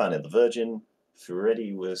 Tamfana the virgin.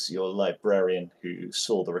 Freddy was your librarian who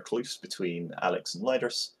saw the recluse between Alex and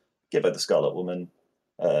Lydrus. Gibbo the Scarlet Woman.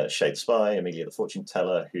 Shay the spy. Amelia the fortune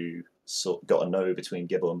teller who got a no between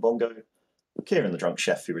Gibbo and Bongo. Kieran the drunk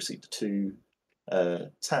chef who received a 2.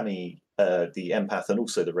 Tammy the empath and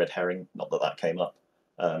also the red herring, not that that came up,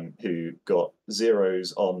 who got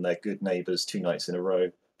 0s on their good neighbours 2 nights in a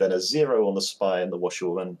row. Then a 0 on the spy and the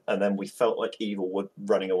washerwoman, and then we felt like evil were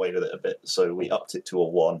running away with it a bit, so we upped it to a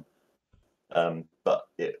 1. But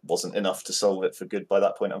it wasn't enough to solve it for good by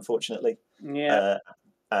that point, unfortunately. Yeah.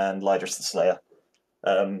 And Lydrus the Slayer.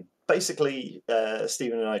 Basically,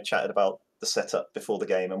 Stephen and I chatted about the setup before the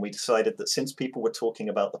game, and we decided that since people were talking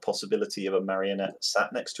about the possibility of a marionette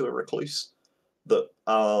sat next to a recluse, that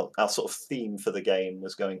our sort of theme for the game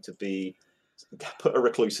was going to be put a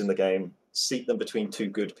recluse in the game, seat them between 2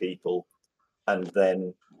 good people, and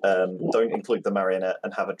then don't include the marionette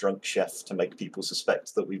and have a drunk chef to make people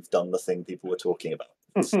suspect that we've done the thing people were talking about.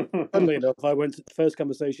 Funnily enough, the first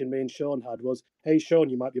conversation me and Sean had was, "Hey Sean,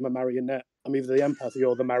 you might be my marionette. I'm either the empath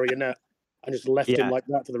or the marionette." I just left him like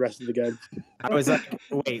that for the rest of the game. I was like,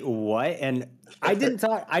 wait, what? And I didn't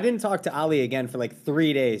talk to Ali again for like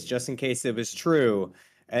 3 days just in case it was true.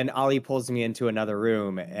 And Ali pulls me into another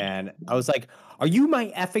room and I was like, "Are you my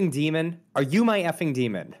effing demon? Are you my effing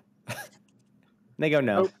demon?" And they go,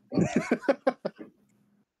 "No."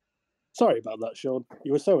 Sorry about that, Sean.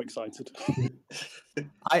 You were so excited.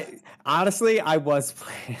 I was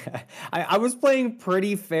I was playing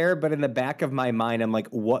pretty fair, but in the back of my mind, I'm like,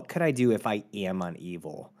 what could I do if I am on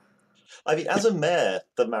evil? I mean, as a mayor,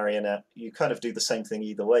 the marionette, you kind of do the same thing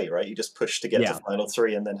either way, right? You just push to get to final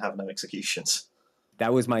 3 and then have no executions.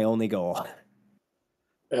 That was my only goal.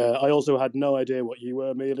 I also had no idea what you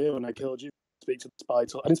were, Amelia, when I killed you. Speak to the spy. I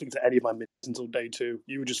didn't speak to any of my minions until day 2.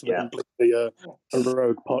 You were just completely a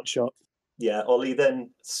rogue pot shot. Yeah, Ollie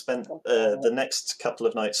then spent the next couple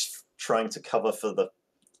of nights trying to cover for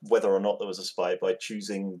whether or not there was a spy by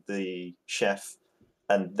choosing the chef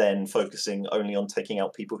and then focusing only on taking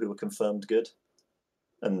out people who were confirmed good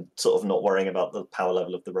and sort of not worrying about the power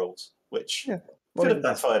level of the roles, which could have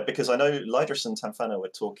backfired because I know Lydrus and Tamfana were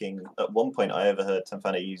talking. At one point, I overheard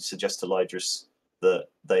Tamfana, you suggest to Lydrus that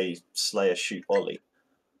they slay a shoot Ollie.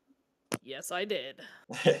 Yes, I did.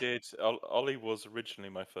 You did. Ollie was originally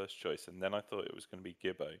my first choice, and then I thought it was going to be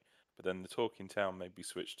Gibbo, but then the talk in town made me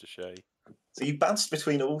switch to Shay. So you bounced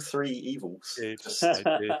between all 3 evils. I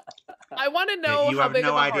did. I want to know you how have big no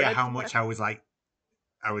of a idea heart how much I was like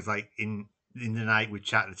in the night we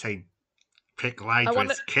chat the team. Pick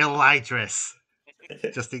Lydrus, kill Lydrus.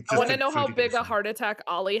 I want to know how big a heart attack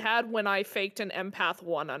Ollie had when I faked an empath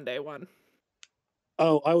 1 on day 1.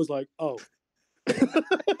 Oh, I was like, oh.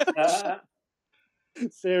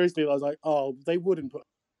 Seriously, I was like, oh, they wouldn't put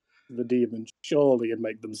the demon surely and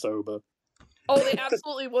make them sober. Oh, they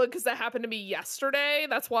absolutely would, because that happened to me yesterday.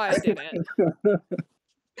 That's why I didn't.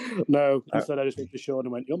 No, instead I just went to Sean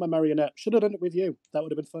and went, "You're my marionette. Should have done it with you. That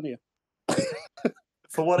would have been funnier."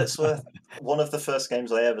 For what it's worth, one of the first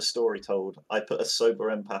games I ever story told, I put a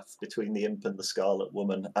sober empath between the imp and the Scarlet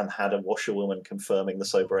Woman and had a washerwoman confirming the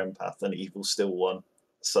sober empath, and evil still won.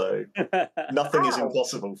 So nothing is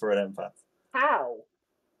impossible for an empath. How?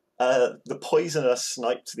 The poisoner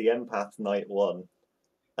sniped the empath night 1,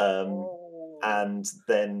 and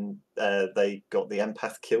then they got the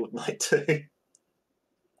empath killed night 2.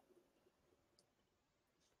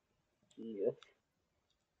 Yeah.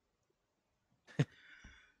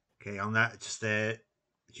 Okay, on that, just a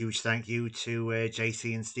huge thank you to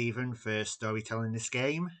JC and Stephen for storytelling this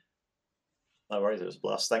game. No worries, it was a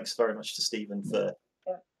blast. Thanks very much to Stephen for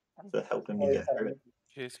helping me get through it.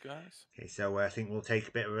 Cheers, guys. Okay, so I think we'll take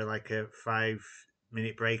a bit of a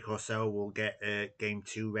 5-minute break or so. We'll get game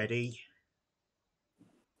 2 ready.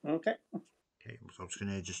 Okay. Okay, so I'm just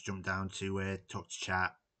going to jump down to talk to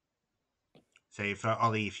chat. So if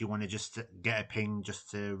Ollie, if you want to just get a ping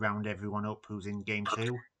just to round everyone up who's in game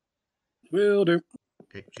 2. Will do.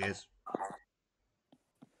 Okay, cheers.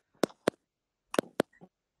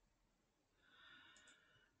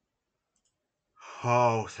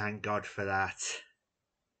 Oh, thank God for that.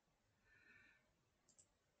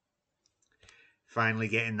 Finally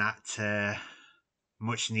getting that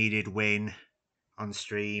much needed win on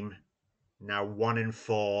stream. Now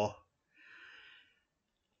 1-4.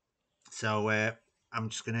 So I'm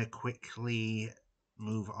just going to quickly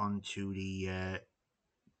move on to the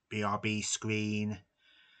BRB screen.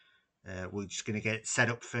 We're just going to get set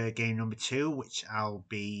up for game number 2, which I'll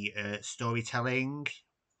be storytelling.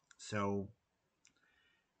 So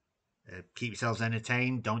keep yourselves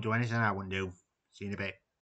entertained. Don't do anything I wouldn't do. See you in a bit.